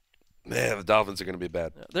 Man, the Dolphins are gonna be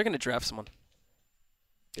bad. They're gonna draft someone.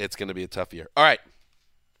 It's going to be a tough year. All right.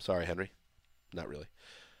 Sorry, Henry. Not really.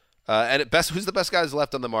 Who's the best guys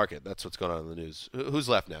left on the market? That's what's going on in the news. Who's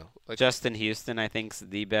left now? Justin Houston, I think, is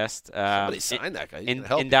the best. Somebody signed that guy.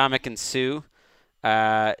 Ndamukong Suh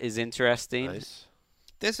is interesting. Nice.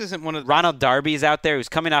 This isn't one of Ronald Darby's out there, who's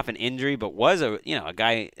coming off an injury, but was a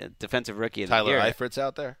defensive rookie of the year. Tyler Eifert's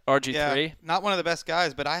out there. RG3. Yeah, not one of the best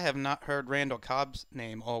guys, but I have not heard Randall Cobb's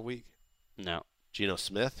name all week. No. Geno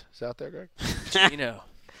Smith is out there, Greg. Geno.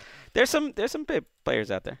 There's some big players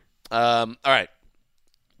out there. All right.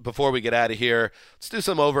 Before we get out of here, let's do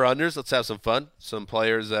some over-unders. Let's have some fun. Some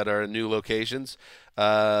players that are in new locations.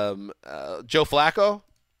 Joe Flacco.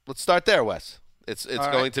 Let's start there, Wes. It's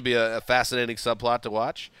going to be a fascinating subplot to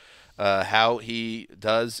watch. How he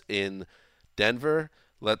does in Denver.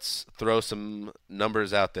 Let's throw some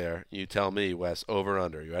numbers out there. You tell me, Wes,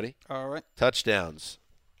 over-under. You ready? All right. Touchdowns.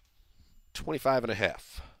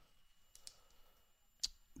 25.5.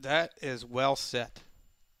 That is well set.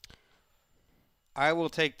 I will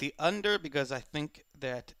take the under because I think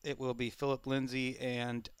that it will be Phillip Lindsay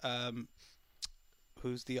and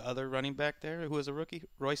who's the other running back there who is a rookie?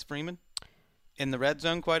 Royce Freeman in the red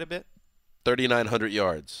zone quite a bit. 3,900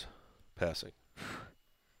 yards passing.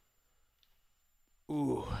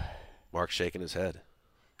 Ooh. Mark's shaking his head.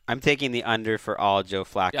 I'm taking the under for all Joe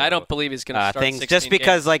Flacco. Yeah, I don't believe he's going to start things 16 just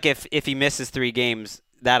because, games. if he misses 3 games,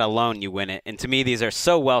 that alone you win it. And to me, these are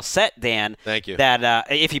so well set, Dan. Thank you. That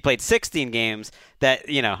if he played 16 games, that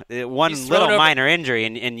one little minor injury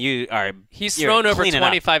and you are he's thrown over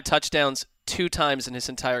 25 up. touchdowns 2 times in his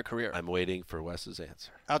entire career. I'm waiting for Wes's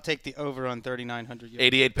answer. I'll take the over on 3,900 yards.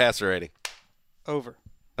 88 passer rating. Over.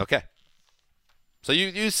 Okay. So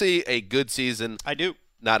you see a good season. I do.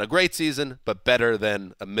 Not a great season, but better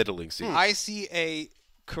than a middling season. I see a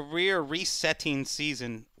career resetting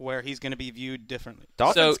season where he's going to be viewed differently.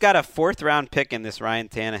 Dolphins got a 4th-round pick in this Ryan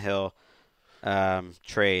Tannehill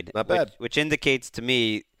trade. Not bad. Which indicates to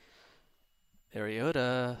me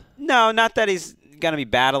Mariota. No, not that he's going to be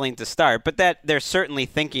battling to start, but that they're certainly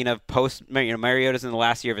thinking of Mariota's in the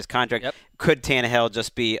last year of his contract. Yep. Could Tannehill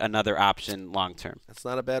just be another option long term? That's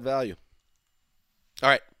not a bad value. All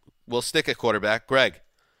right. We'll stick at quarterback. Greg.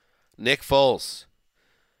 Nick Foles.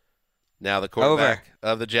 Now the quarterback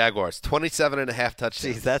of the Jaguars. 27.5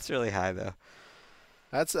 touchdowns. Jeez, that's really high, though.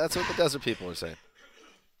 That's what the desert people are saying.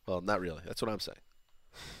 Well, not really. That's what I'm saying.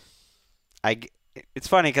 It's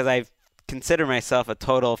funny because I consider myself a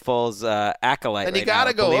total Foles acolyte. And right you got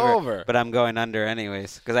to go over. But I'm going under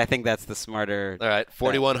anyways because I think that's the smarter. All right,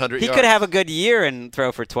 4,100 yards. He could have a good year and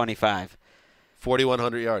throw for 25.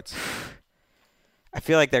 4,100 yards. I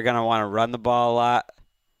feel like they're going to want to run the ball a lot.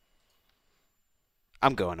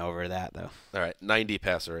 I'm going over that, though. All right, 90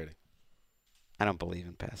 passer rating. I don't believe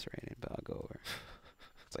in passer rating, but I'll go over.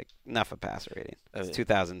 It's like enough of passer rating. It's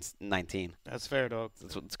 2019. That's fair, dog.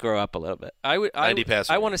 Let's grow up a little bit. I want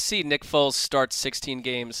to see Nick Foles start 16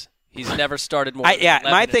 games. He's never started more.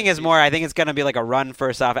 My thing is more. I think it's going to be like a run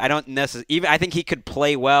first off. I don't necessarily. I think he could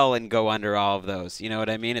play well and go under all of those. You know what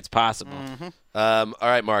I mean? It's possible. Mm-hmm. All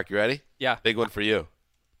right, Mark, you ready? Yeah. Big one for you,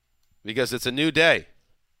 because it's a new day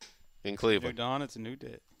in Cleveland. New dawn. It's a new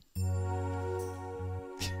day.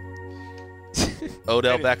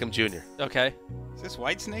 Odell Beckham Jr. Okay. Is this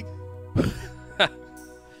Whitesnake?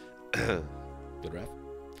 Good ref.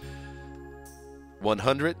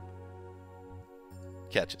 100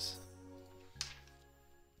 catches.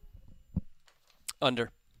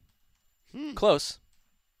 Under. Close.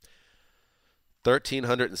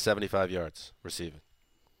 1,375 yards receiving.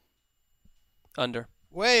 Under.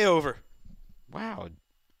 Way over. Wow.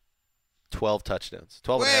 12 touchdowns.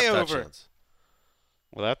 12 Way and a half over. touchdowns.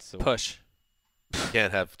 Well, that's Push. You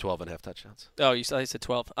can't have 12 and a half touchdowns. Oh, you said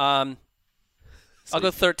 12. I'll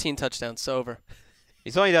go 13 touchdowns. So over.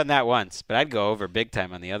 He's only done that once, but I'd go over big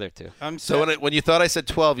time on the other two. So when you thought I said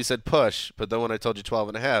 12, you said push, but then when I told you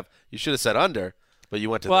 12.5, you should have said under, but you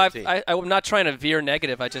went to 13. I'm not trying to veer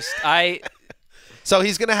negative. So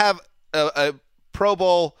he's going to have a Pro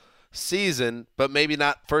Bowl season, but maybe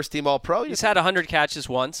not first team All-Pro? He's had 100 catches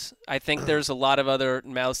once. I think there's a lot of other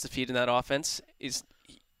mouths to feed in that offense.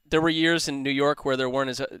 There were years in New York where there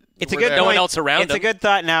weren't no one else around him. It's a good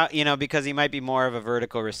thought now, because he might be more of a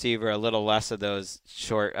vertical receiver, a little less of those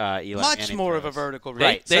short Eli Much Manning more throws. of a vertical receiver.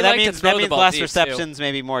 Right. So that means less receptions,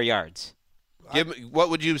 maybe more yards. What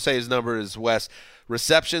would you say his number is, Wes?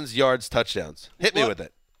 Receptions, yards, touchdowns. Hit me with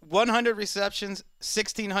it. 100 receptions,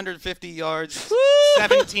 1,650 yards,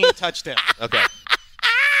 17 touchdowns. Okay.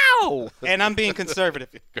 Ow! And I'm being conservative.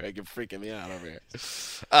 Greg, you're freaking me out over here.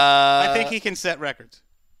 I think he can set records.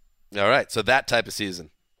 All right, so that type of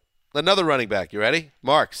season. Another running back. You ready?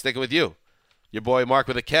 Mark, sticking with you. Your boy Mark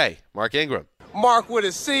with a K. Mark Ingram. Mark with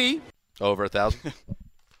a C. Over 1,000?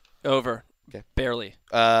 Over. Okay. Barely.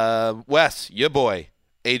 Wes, your boy,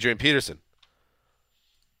 Adrian Peterson.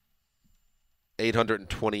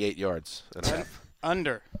 828 yards and a half.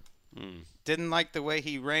 Under. Didn't like the way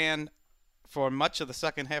he ran for much of the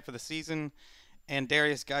second half of the season, and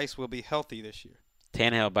Darius Geis will be healthy this year.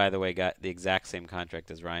 Tannehill, by the way, got the exact same contract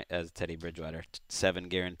as Teddy Bridgewater. 7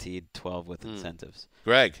 guaranteed, 12 with incentives.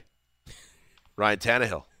 Greg. Ryan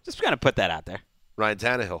Tannehill. Just going to put that out there. Ryan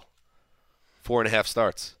Tannehill. 4.5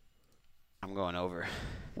 starts. I'm going over.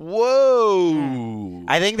 Whoa.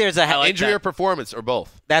 I think there's a injury or performance or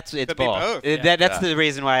both. It's Could both. be both, yeah. That's the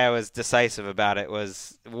reason why I was decisive about it.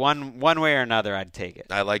 Was one way or another, I'd take it.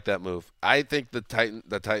 I like that move. I think the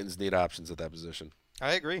Titans need options at that position.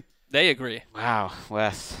 I agree. They agree. Wow,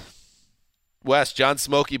 Wes, John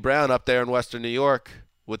Smokey Brown up there in Western New York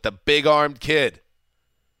with the big-armed kid.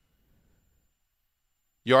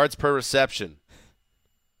 Yards per reception,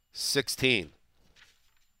 16.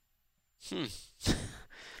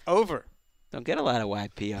 Over. Don't get a lot of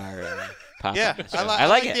YPR. Pop Yeah, on this I show.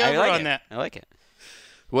 like it. the I over like on it. that. I like it.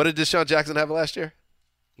 What did Deshaun Jackson have last year?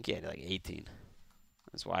 I think he had like 18.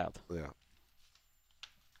 That's wild. Yeah.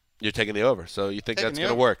 You're taking the over, so you think Taking that's the going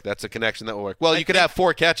to over. work. That's a connection that will work. Well, you could have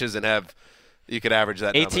 4 catches and you could average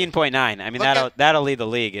that number. 18.9. I mean, that'll lead the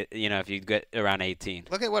league. If you get around 18.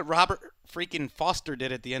 Look at what Robert freaking Foster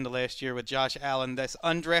did at the end of last year with Josh Allen, this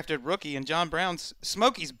undrafted rookie, and John Brown's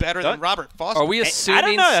Smokey's better than Robert Foster. Are we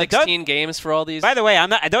assuming 16 games for all these? By the way,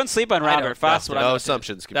 I don't sleep on Robert Foster. No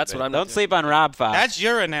assumptions. That's what I'm Don't sleep on Rob Foster. That's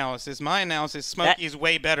your analysis. My analysis, Smokey's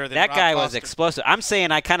way better than that Rob guy Foster. was explosive. I'm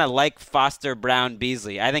saying I kind of like Foster, Brown,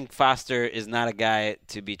 Beasley. I think Foster is not a guy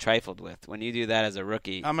to be trifled with. When you do that as a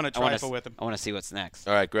rookie, I'm going to trifle with him. I want to see what's next.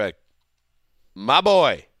 All right, Greg. My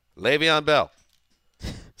boy, Le'Veon Bell.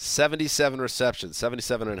 77 receptions,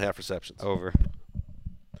 77.5 receptions. Over.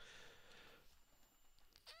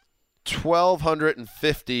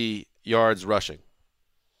 1,250 yards rushing.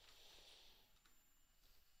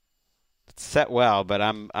 It's set well, but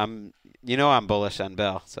I'm bullish on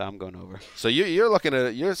Bell, so I'm going over. So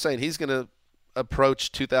you're saying he's going to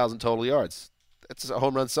approach 2,000 total yards. That's a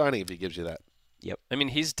home run signing if he gives you that. Yep. I mean,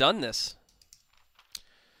 he's done this.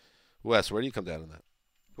 Wes, where do you come down on that?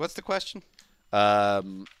 What's the question?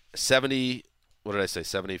 70. What did I say?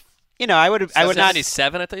 70. I would not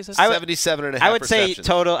 77. I thought you said 77.5. I would say receptions.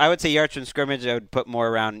 total. I would say yards from scrimmage. I would put more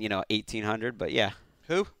around 1,800. But yeah,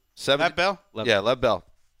 Who? 70. Lev Bell? Lev Bell.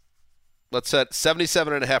 Let's set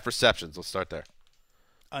 77.5 receptions. Let's start there.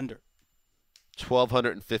 Under.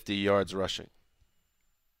 1,250 yards rushing.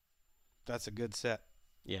 That's a good set.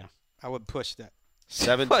 yeah. I would push that.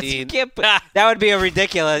 17. That would be a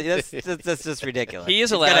ridiculous. That's just ridiculous. He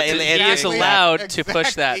is allowed to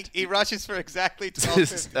push that. He rushes for exactly 12.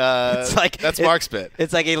 It's like That's Mark's bit.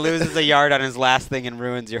 It's like he loses a yard on his last thing and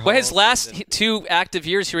ruins your whole Well, his last season. 2 active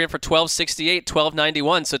years, he ran for 1268,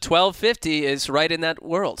 1291. So 1250 is right in that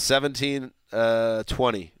world.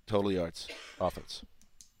 20 total yards offense.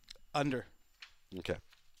 Under. Okay.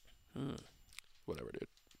 Whatever, dude.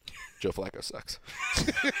 Joe Flacco sucks.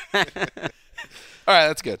 All right,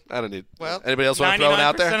 that's good. I don't need. Well, anybody else want to throw it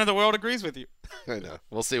out there? 99% of the world agrees with you. I know.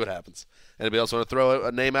 We'll see what happens. Anybody else want to throw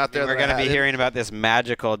a name out there? We're going to be hearing about this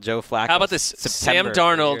magical Joe Flacco. How about this? September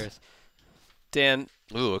Sam Darnold. for years. Dan,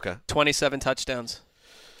 Ooh, okay. 27 touchdowns.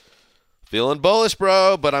 Feeling bullish,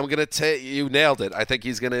 bro, but I'm going to you nailed it. I think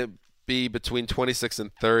he's going to be between 26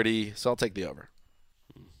 and 30, so I'll take the over.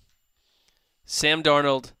 Sam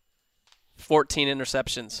Darnold, 14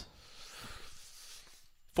 interceptions.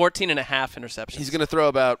 14 and a half interceptions. He's going to throw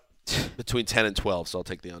about between 10 and 12, so I'll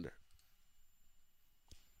take the under.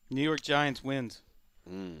 New York Giants wins.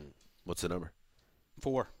 What's the number?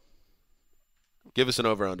 4. Give us an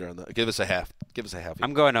over/under on that. Give us a half.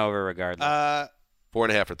 I'm going over regardless.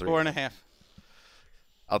 4.5 or 3. 4.5.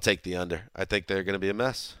 I'll take the under. I think they're going to be a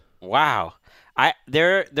mess. Wow.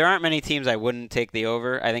 There aren't many teams I wouldn't take the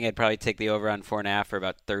over. I think I'd probably take the over on 4.5 for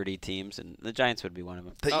about 30 teams, and the Giants would be one of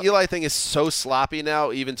them. The Eli thing is so sloppy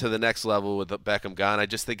now, even to the next level with Beckham gone. I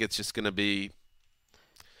just think it's just going to be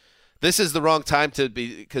 – this is the wrong time to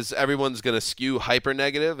be, because everyone's going to skew hyper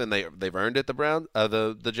negative, and they've earned it,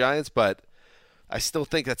 the Giants, but I still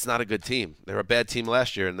think that's not a good team. They were a bad team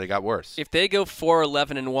last year, and they got worse. If they go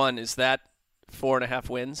 4-11-1, is that 4.5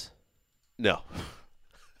 wins? No.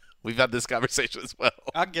 We've had this conversation as well.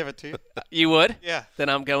 I'll give it to you. You would? Yeah. Then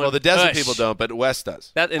I'm going Well, the Desert push. people don't, but West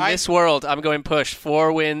does. This world, I'm going push.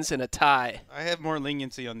 4 wins and a tie. I have more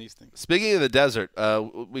leniency on these things. Speaking of the Desert,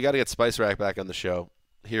 we got to get Spice Rack back on the show.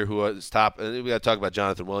 Here, who was top. We got to talk about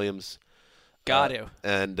Jonathan Williams. Got to.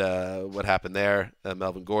 And what happened there.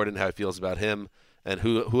 Melvin Gordon, how he feels about him. And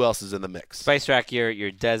who else is in the mix? Spice Rack,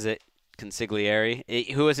 your Desert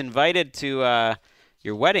consigliere, who was invited to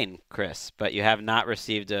your wedding, Chris, but you have not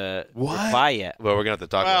received a reply yet. Well, we're going to have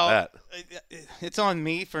to talk about that. It's on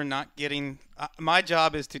me for not getting my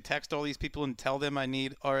job is to text all these people and tell them I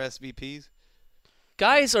need RSVPs.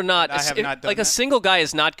 Guys are not, I have not done like that. a single guy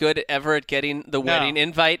is not good ever at getting the wedding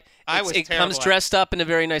invite. It comes dressed up in a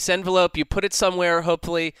very nice envelope. You put it somewhere,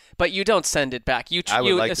 hopefully, but you don't send it back. You I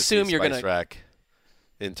would like assume to see you're Spice going to Rack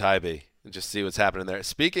in Tybee and just see what's happening there.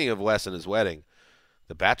 Speaking of Wes and his wedding,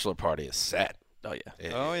 the bachelor party is set. Oh,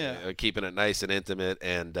 yeah. We're keeping it nice and intimate,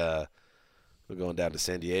 and we're going down to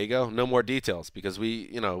San Diego. No more details because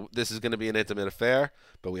this is going to be an intimate affair,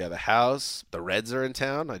 but we have a house. The Reds are in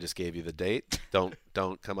town. I just gave you the date. Don't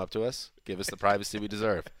come up to us. Give us the privacy we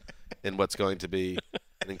deserve in what's going to be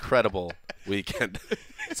an incredible weekend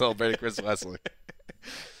celebrating Chris Wesley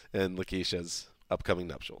and Lakeisha's upcoming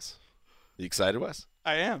nuptials. You excited, Wes?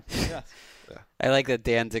 I am, yes. I like that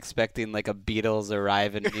Dan's expecting like a Beatles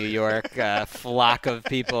arrive in New York, flock of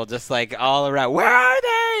people just like all around. Where are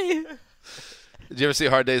they? Did you ever see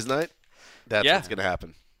Hard Day's Night? That's Yeah. what's going to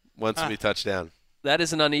happen once we touch down. That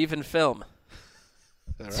is an uneven film.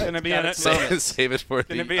 All It's right. going to be an Save it for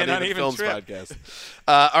the be an uneven Films trip. podcast.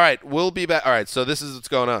 All right, we'll be back. All right, so this is what's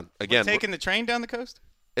going on. Again, taking the train down the coast?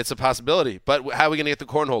 it's a possibility, but how are we going to get the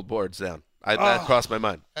cornhole boards down? That crossed my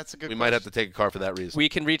mind. That's a good We might have to take a car for that reason. We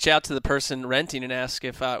can reach out to the person renting and ask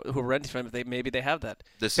if who we're renting from, if maybe they have that.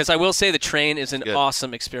 This- Because I will say the train is an Good.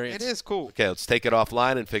 awesome experience. It is cool. Okay, let's take it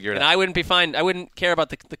offline and figure it And out. I wouldn't care about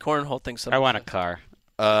the cornhole thing so much. I want a car.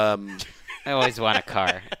 I always want a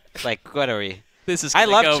car. Like, what are we? This is I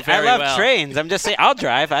gonna go love very well. trains. I'm just saying, I'll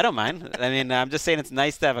drive. I don't mind. I mean, I'm just saying it's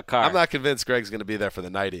nice to have a car. I'm not convinced Greg's going to be there for the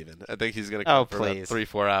night even. I think he's going to come for about please.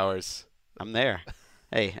 3-4 hours. I'm there.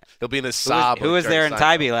 Hey, He'll be in his sob. who was there in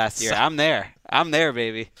Tybee last year? I'm there. I'm there,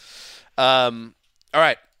 baby. All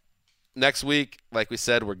right. Next week, like we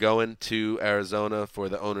said, we're going to Arizona for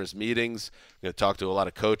the owners' meetings. We're going to talk to a lot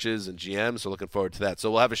of coaches and GMs, so looking forward to that.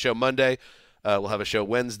 So we'll have a show Monday. We'll have a show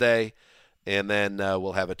Wednesday. And then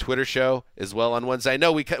we'll have a Twitter show as well on Wednesday. I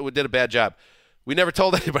know we did a bad job. We never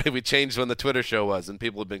told anybody we changed when the Twitter show was, and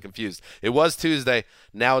people have been confused. It was Tuesday.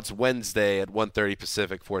 Now it's Wednesday at 1:30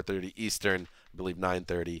 Pacific, 4:30 Eastern, I believe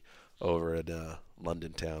 9:30 over in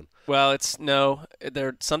London town. Well,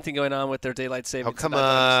 there's something going on with their daylight savings. Oh, come I don't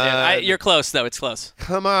understand. on. You're close, though. It's close.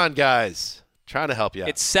 Come on, guys. Trying to help you out.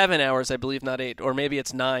 It's 7 hours, I believe, not 8. Or maybe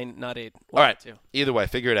it's 9, not 8. All right. 2. Either way,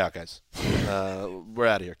 figure it out, guys. We're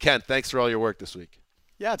out of here. Ken, thanks for all your work this week.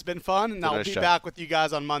 Yeah, it's been fun, and I'll nice be job. back with you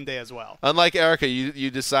guys on Monday as well. Unlike Erica,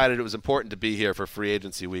 you decided it was important to be here for free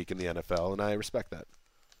agency week in the NFL, and I respect that.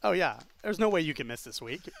 Oh, yeah. There's no way you can miss this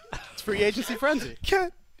week. It's free agency frenzy.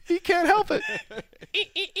 He can't help it.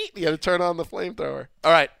 You got to turn on the flamethrower.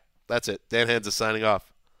 All right. That's it. Dan Hands is signing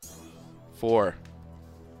off for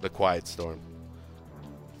the Quiet Storm.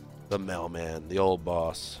 The mailman, the old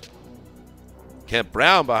boss. Kent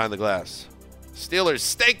Brown behind the glass. Steelers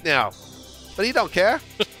stink now, but he don't care.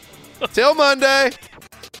 Till Monday.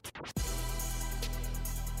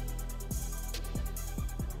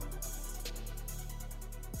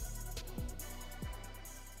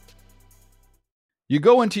 You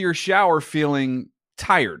go into your shower feeling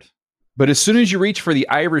tired, but as soon as you reach for the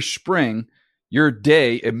Irish Spring, your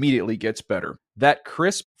day immediately gets better. That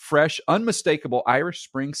crisp, fresh, unmistakable Irish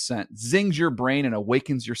Spring scent zings your brain and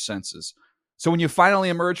awakens your senses. So when you finally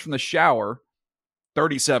emerge from the shower,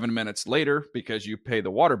 37 minutes later, because you pay the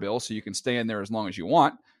water bill so you can stay in there as long as you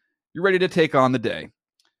want, you're ready to take on the day.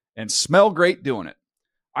 And smell great doing it.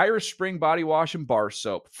 Irish Spring Body Wash and Bar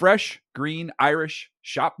Soap. Fresh, green, Irish.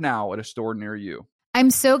 Shop now at a store near you. I'm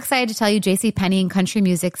so excited to tell you JCPenney and country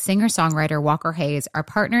music singer-songwriter Walker Hayes are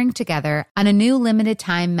partnering together on a new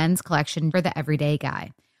limited-time men's collection for the everyday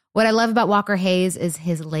guy. What I love about Walker Hayes is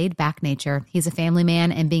his laid-back nature. He's a family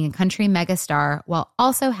man, and being a country megastar while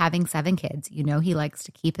also having 7 kids, you know he likes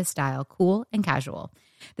to keep his style cool and casual.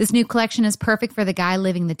 This new collection is perfect for the guy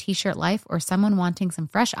living the t-shirt life or someone wanting some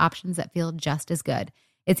fresh options that feel just as good.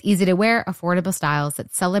 It's easy to wear, affordable styles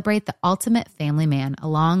that celebrate the ultimate family man,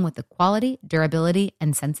 along with the quality, durability,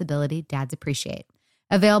 and sensibility dads appreciate.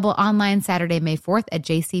 Available online Saturday, May 4th at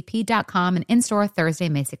jcp.com and in-store Thursday,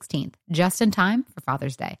 May 16th. Just in time for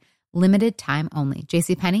Father's Day. Limited time only.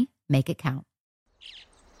 JCPenney, make it count.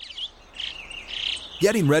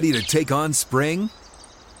 Getting ready to take on spring?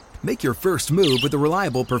 Make your first move with the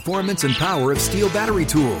reliable performance and power of Steel battery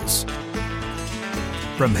tools.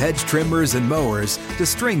 From hedge trimmers and mowers to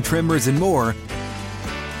string trimmers and more,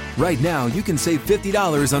 right now you can save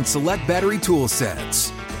 $50 on select battery tool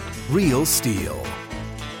sets. Real Steel.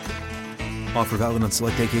 Offer valid on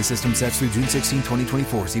select AK system sets through June 16,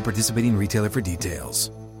 2024. See participating retailer for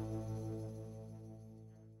details.